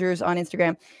astrologers on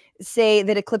Instagram say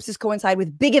that eclipses coincide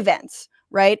with big events,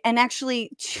 right? And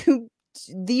actually to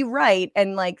the right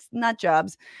and like nut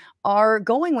jobs are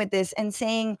going with this and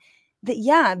saying that,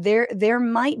 yeah, there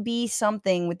might be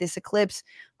something with this eclipse.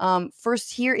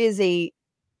 First, here is a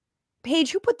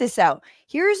Paige, who put this out?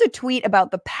 Here's a tweet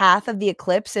about the path of the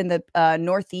eclipse in the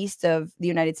northeast of the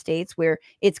United States where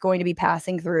it's going to be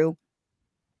passing through.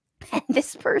 And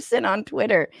this person on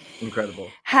Twitter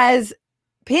has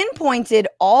pinpointed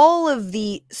all of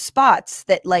the spots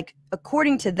that, like,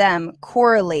 according to them,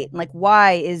 correlate. Like,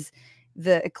 why is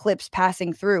the eclipse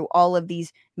passing through all of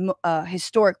these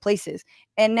historic places?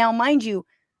 And now, mind you,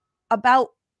 about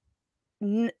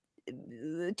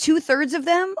 2/3 of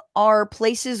them are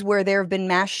places where there have been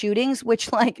mass shootings,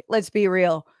 which, like, let's be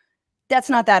real, that's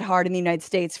not that hard in the United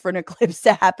States for an eclipse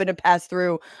to happen to pass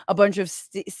through a bunch of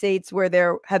states where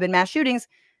there have been mass shootings,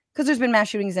 because there's been mass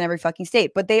shootings in every fucking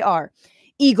state. But they are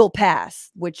Eagle Pass,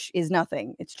 which is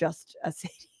nothing. It's just a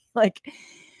city. Like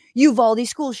Uvalde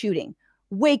school shooting,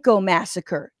 Waco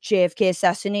massacre, JFK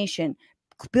assassination,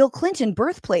 Bill Clinton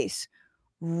birthplace,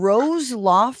 Rose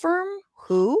Law Firm,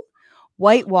 who?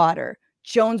 Whitewater,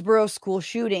 Jonesboro school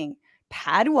shooting,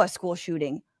 Padua school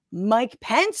shooting, Mike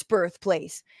Pence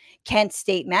birthplace, Kent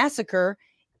State massacre,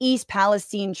 East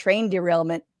Palestine train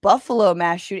derailment, Buffalo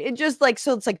mass shooting. It just like,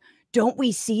 so it's like, don't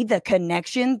we see the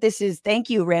connection? This is, thank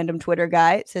you, random Twitter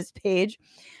guy, it says Paige.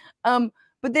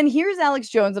 But then here's Alex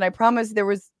Jones, and I promise there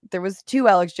was two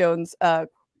Alex Jones. Two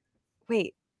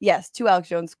Alex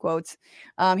Jones quotes.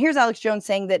 Here's Alex Jones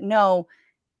saying that no,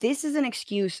 this is an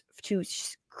excuse to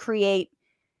create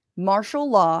martial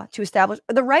law to establish.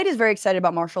 The right is very excited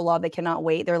about martial law. They cannot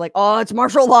wait. They're like, oh, it's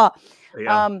martial law.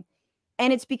 Yeah.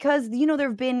 And it's because, you know, there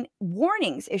have been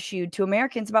warnings issued to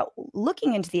Americans about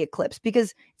looking into the eclipse.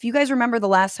 Because if you guys remember the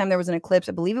last time there was an eclipse,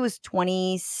 I believe it was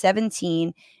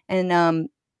 2017, and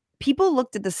people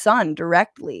looked at the sun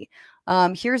directly.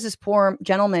 Here's this poor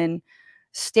gentleman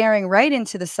staring right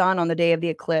into the sun on the day of the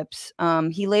eclipse.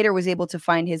 He later was able to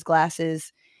find his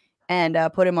glasses and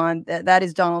put him on. That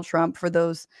is Donald Trump, for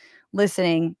those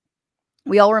listening.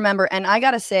 We all remember. And I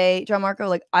got to say, Gianmarco,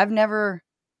 like, I've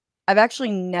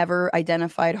actually never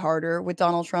identified harder with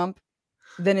Donald Trump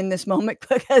than in this moment,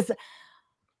 because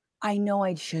I know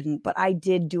I shouldn't, but I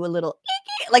did do a little,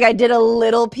 like, I did a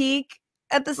little peek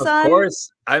at the sun. Of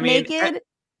course. I mean, naked.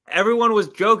 Everyone was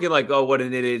joking, like, oh, what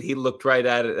an idiot. He looked right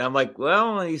at it. And I'm like,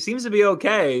 well, he seems to be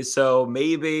okay. So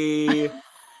maybe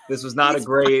this was not a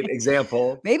great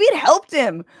example. Maybe it helped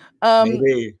him.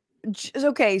 Maybe.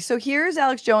 Okay, so here's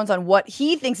Alex Jones on what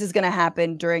he thinks is going to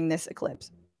happen during this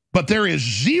eclipse. But there is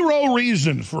zero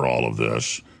reason for all of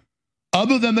this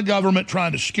other than the government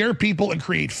trying to scare people and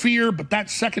create fear, but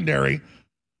that's secondary,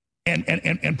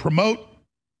 and promote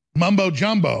mumbo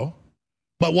jumbo.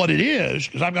 But what it is,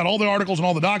 because I've got all the articles and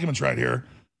all the documents right here,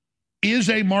 is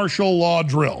a martial law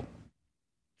drill.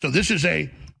 So this is a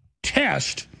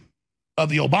test of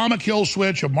the Obama kill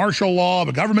switch, of martial law, of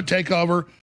a government takeover.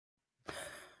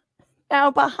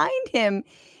 Now behind him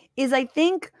is, I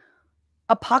think,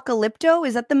 Apocalypto.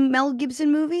 Is that the Mel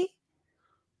Gibson movie?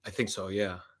 I think so,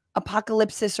 yeah.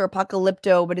 Apocalypsis or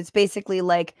Apocalypto, but it's basically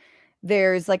like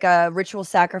there's like a ritual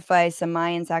sacrifice, a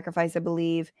Mayan sacrifice, I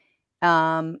believe.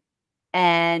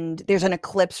 And there's an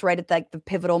eclipse right at like the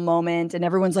pivotal moment, and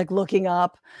everyone's like looking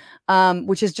up,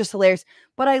 which is just hilarious.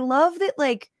 But I love that,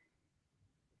 like,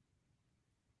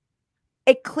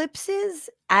 eclipses,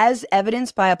 as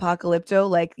evidenced by Apocalypto,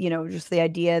 like, you know, just the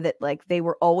idea that, like, they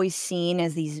were always seen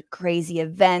as these crazy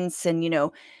events, and, you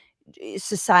know,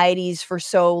 societies for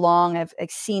so long have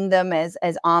seen them as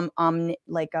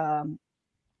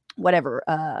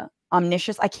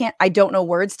omniscious. I don't know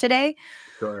words today.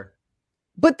 Sure.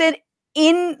 But that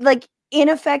in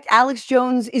effect, Alex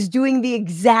Jones is doing the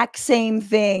exact same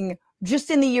thing,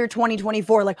 just in the year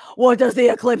 2024. Like, what does the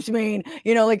eclipse mean?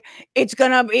 You know, like, it's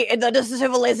gonna be, the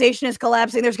civilization is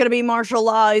collapsing. There's gonna be martial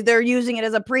law. They're using it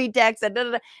as a pretext.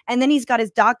 And then he's got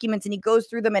his documents and he goes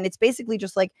through them, and it's basically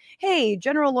just like, hey,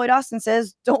 General Lloyd Austin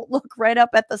says, don't look right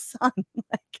up at the sun.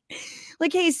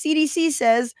 like, hey, CDC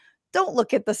says, don't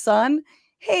look at the sun.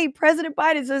 Hey, President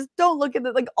Biden says, don't look at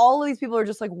the, like, all of these people are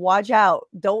just like, watch out.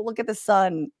 Don't look at the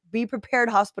sun. Be prepared,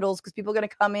 hospitals, because people are going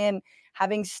to come in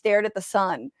having stared at the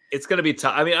sun. It's going to be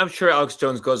tough. I mean, I'm sure Alex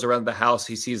Jones goes around the house.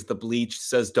 He sees the bleach,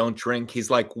 says, don't drink.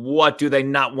 He's like, what do they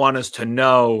not want us to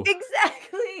know?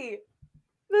 Exactly.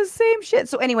 The same shit.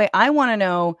 So anyway, I want to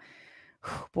know,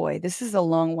 boy, this is a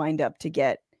long wind up to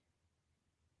get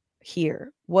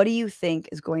here. What do you think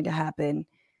is going to happen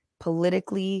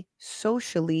politically,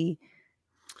 socially,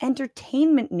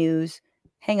 entertainment news?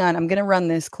 Hang on, I'm going to run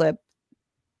this clip.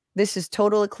 This is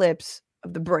total eclipse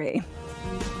of the brain.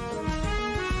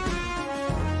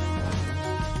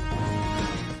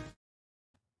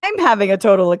 I'm having a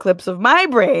total eclipse of my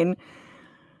brain.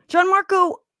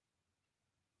 Gianmarco,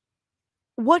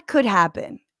 what could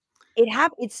happen?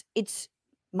 It's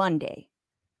Monday,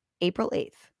 April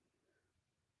 8th.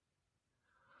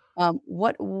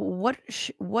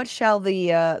 What shall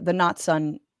the not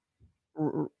sun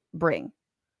bring?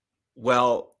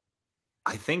 Well,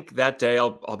 I think that day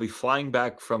I'll be flying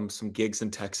back from some gigs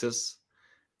in Texas.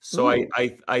 So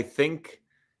I think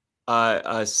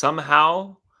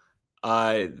somehow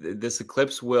this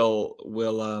eclipse will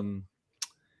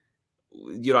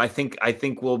you know, I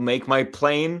think will make my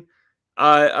plane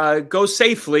go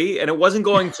safely, and it wasn't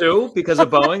going to because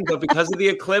of Boeing, but because of the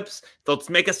eclipse, they'll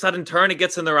make a sudden turn. It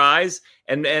gets in their eyes,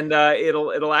 and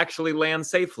it'll actually land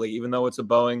safely, even though it's a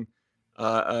Boeing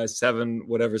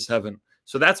 7.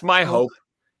 So that's my hope,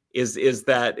 is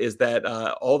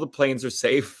that all the planes are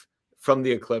safe from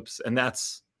the eclipse, and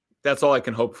that's all I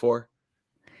can hope for.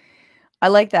 I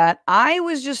like that. I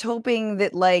was just hoping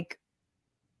that, like,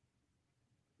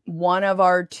 one of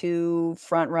our two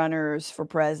front runners for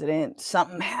president,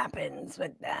 something happens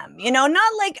with them. You know,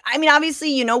 not like, I mean, obviously,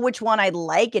 you know which one I'd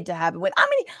like it to happen with. I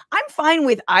mean, I'm fine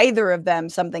with either of them,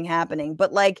 something happening,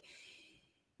 but like,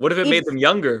 what if it made them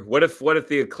younger? What if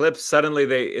the eclipse suddenly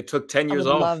it took 10 years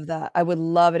off? I would love that. I would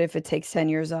love it if it takes 10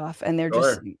 years off, and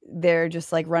they're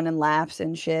just like running laps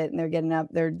and shit, and they're getting up,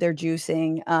 they're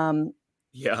juicing.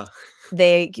 Yeah.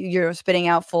 You're spitting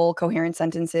out full coherent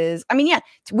sentences. I mean, yeah,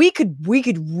 we could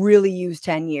really use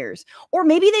 10 years. Or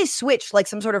maybe they switch, like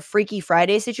some sort of Freaky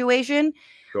Friday situation.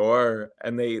 Sure.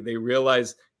 And they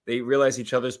realize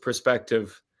each other's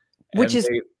perspective. Which is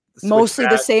Mostly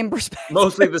the same perspective.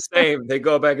 Mostly the same. They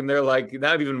go back and they're like,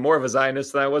 now I'm even more of a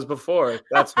Zionist than I was before.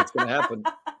 That's what's going to happen.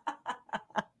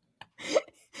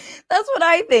 That's what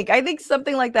I think. I think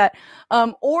something like that.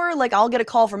 Or like I'll get a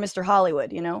call from Mr.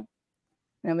 Hollywood, you know,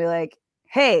 and I'll be like,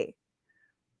 hey,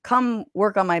 come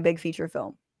work on my big feature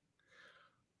film.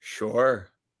 Sure.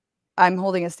 I'm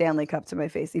holding a Stanley Cup to my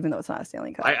face, even though it's not a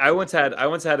Stanley Cup. I once had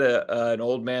an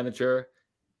old manager,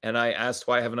 and I asked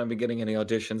why haven't I been getting any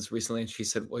auditions recently, and she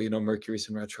said, well, you know, Mercury's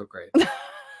in retrograde.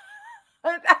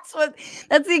 That's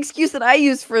the excuse that I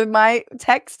use for my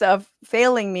tech stuff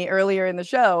failing me earlier in the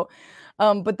show.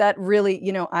 But that really,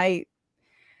 you know,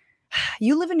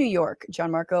 you live in New York,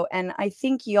 Gianmarco, and I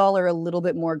think y'all are a little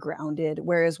bit more grounded.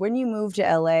 Whereas when you move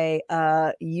to LA,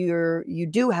 you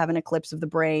do have an eclipse of the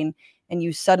brain, and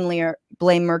you suddenly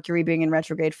blame Mercury being in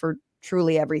retrograde for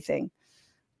truly everything.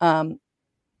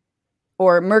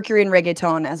 Or Mercury in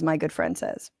reggaeton, as my good friend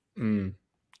says,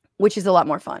 which is a lot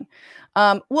more fun.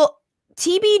 Well,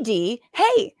 TBD,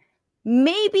 hey,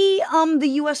 maybe the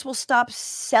US will stop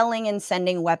selling and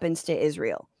sending weapons to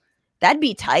Israel. That'd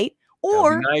be tight.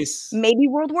 Or nice. Maybe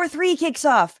World War III kicks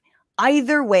off.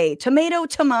 Either way, tomato,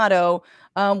 tomato,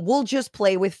 we'll just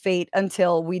play with fate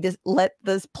until we just let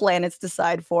the planets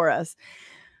decide for us.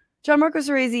 Gianmarco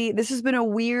Soresi, this has been a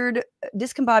weird,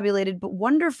 discombobulated, but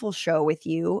wonderful show with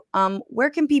you.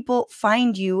 Where can people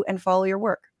find you and follow your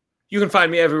work? You can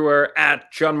find me everywhere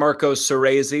at Gianmarco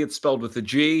Soresi. It's spelled with a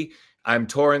G. I'm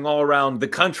touring all around the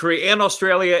country and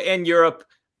Australia and Europe.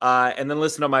 And then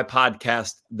listen to my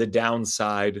podcast, The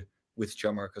Downside, with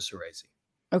Gianmarco Soresi.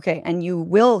 Okay, and you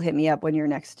will hit me up when you're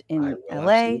next in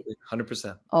LA.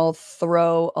 100%. I'll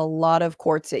throw a lot of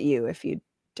quartz at you if you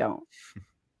don't.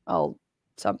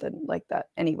 Something like that.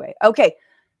 Anyway, okay.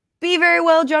 Be very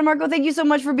well, Gianmarco. Thank you so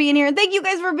much for being here. And thank you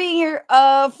guys for being here,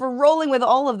 for rolling with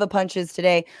all of the punches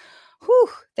today. Whew.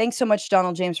 Thanks so much,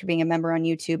 Donald James, for being a member on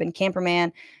YouTube. And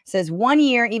Camperman says, 1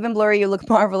 year, even blurry, you look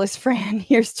marvelous, Fran.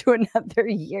 Here's to another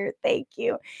year. Thank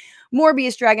you.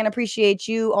 Morbius Dragon, appreciate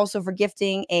you also for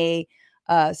gifting a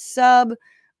sub.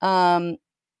 Donald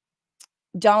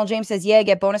James says, yeah,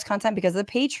 get bonus content because of the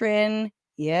patron.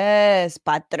 Yes,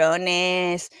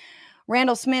 patrones.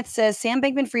 Randall Smith says, Sam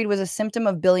Bankman-Fried was a symptom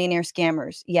of billionaire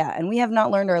scammers. Yeah, and we have not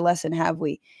learned our lesson, have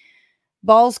we?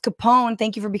 Balls Capone,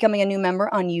 thank you for becoming a new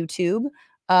member on YouTube,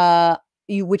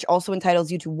 which also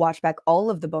entitles you to watch back all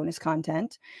of the bonus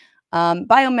content.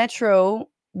 Metronome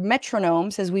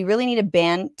says, we really need to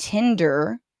ban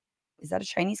Tinder. Is that a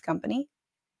Chinese company?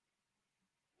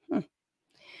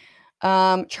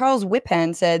 Charles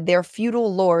Whiphand said, they're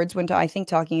feudal lords, when I think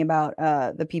talking about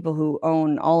the people who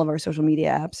own all of our social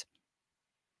media apps.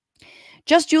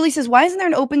 Just Julie says, why isn't there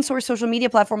an open source social media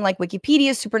platform like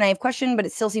Wikipedia? Super naive question, but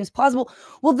it still seems plausible.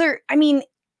 Well, there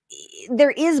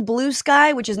is Blue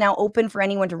Sky, which is now open for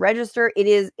anyone to register.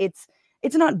 It's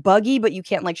not buggy, but you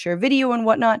can't like share video and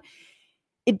whatnot.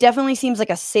 It definitely seems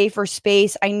like a safer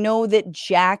space. I know that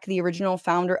Jack, the original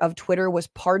founder of Twitter, was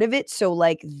part of it. So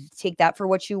like take that for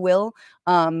what you will.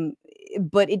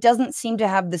 But it doesn't seem to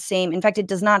have the same, in fact, it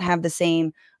does not have the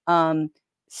same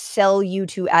sell you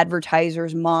to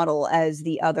advertisers model as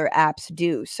the other apps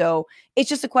do. So it's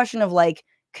just a question of like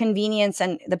convenience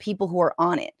and the people who are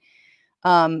on it.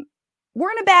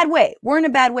 We're in a bad way.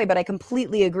 But I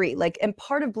completely agree. Like, and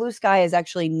part of Blue Sky is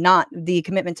actually not the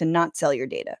commitment to not sell your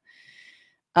data.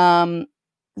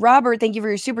 Robert, thank you for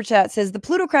your super chat, says the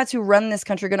plutocrats who run this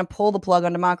country are going to pull the plug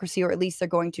on democracy, or at least they're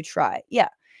going to try. Yeah.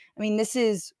 I mean,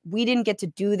 we didn't get to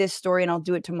do this story and I'll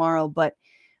do it tomorrow, but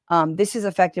this is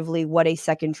effectively what a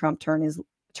second Trump term is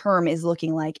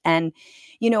looking like. And,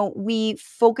 you know, we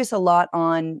focus a lot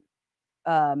on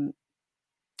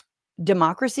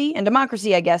democracy, and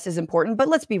democracy, I guess, is important. But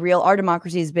let's be real. Our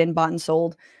democracy has been bought and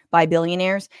sold by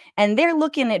billionaires, and they're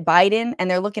looking at Biden and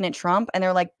they're looking at Trump and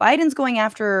they're like, Biden's going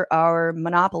after our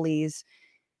monopolies.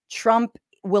 Trump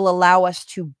will allow us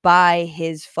to buy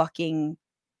his fucking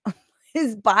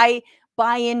buy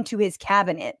into his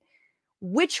cabinet.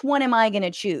 Which one am I going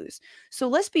to choose? So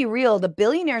let's be real. The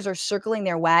billionaires are circling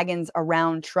their wagons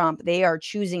around Trump. They are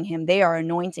choosing him. They are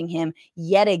anointing him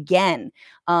yet again.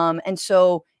 And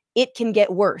so it can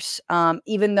get worse.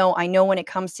 Even though I know when it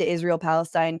comes to Israel,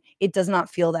 Palestine, it does not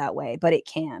feel that way, but it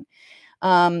can.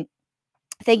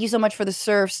 Thank you so much for the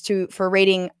serfs for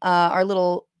rating our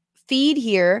little feed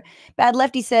here. Bad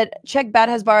Lefty said, check Bad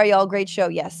Hasbara, y'all. Great show.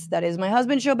 Yes, that is my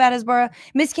husband's show, Bad Hasbara.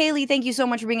 Miss Kaylee, thank you so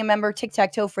much for being a member.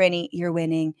 Tic-tac-toe, Franny, you're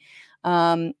winning.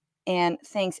 And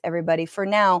thanks, everybody. For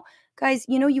now, guys,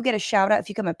 you know you get a shout out if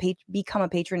you become a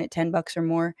patron at $10 or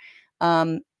more,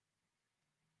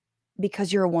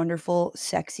 because you're a wonderful,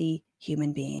 sexy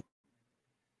human being.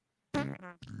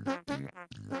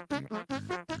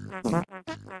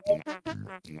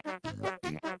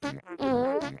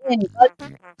 And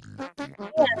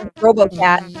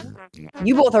RoboCat,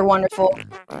 you both are wonderful.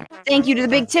 Thank you to the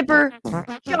Big Tipper,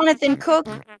 Jonathan Cook,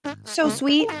 so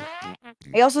sweet.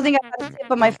 I also think I got a tip,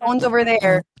 but my phone's over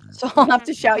there, so I'll have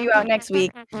to shout you out next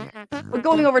week. But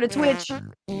going over to Twitch,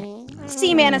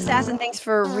 Seaman Assassin, thanks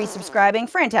for resubscribing.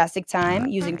 Fantastic time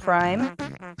using Prime.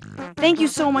 Thank you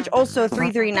so much also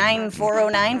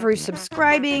 339409 for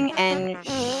subscribing, and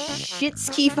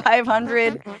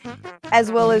Shitski500,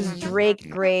 as well as Drake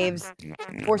Graves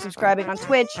for subscribing on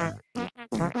Twitch.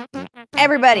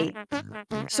 Everybody,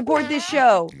 support this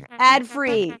show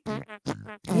ad-free,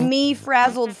 me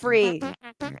frazzled free.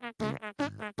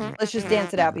 Let's just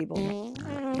dance it out, people.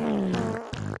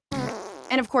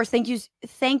 And of course, thank you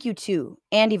to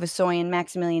Andy Vasoyan,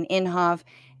 Maximilian Inhofe,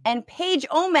 and Paige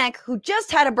Omek, who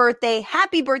just had a birthday.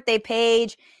 Happy birthday,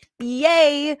 Paige.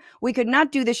 Yay. We could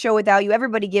not do the show without you.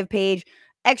 Everybody give Paige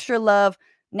extra love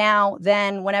now,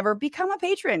 then, whenever. Become a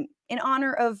patron in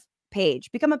honor of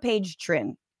Paige. Become a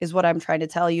Paige-trin is what I'm trying to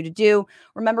tell you to do.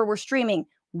 Remember, we're streaming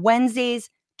Wednesdays,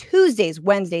 Tuesdays,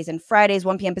 Wednesdays, and Fridays,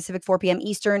 1 p.m. Pacific, 4 p.m.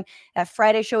 Eastern. That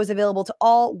Friday show is available to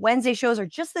all. Wednesday shows are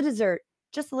just the dessert,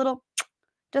 just a little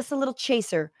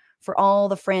chaser for all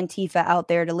the Frantifa out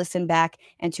there to listen back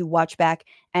and to watch back.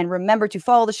 And remember to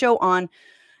follow the show on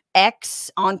X,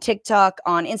 on TikTok,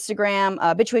 on Instagram,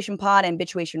 Bituation Pod and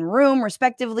Bituation Room,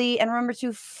 respectively. And remember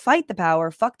to fight the power,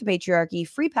 fuck the patriarchy,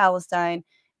 free Palestine.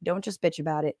 Don't just bitch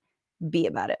about it, be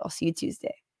about it. I'll see you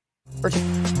Tuesday.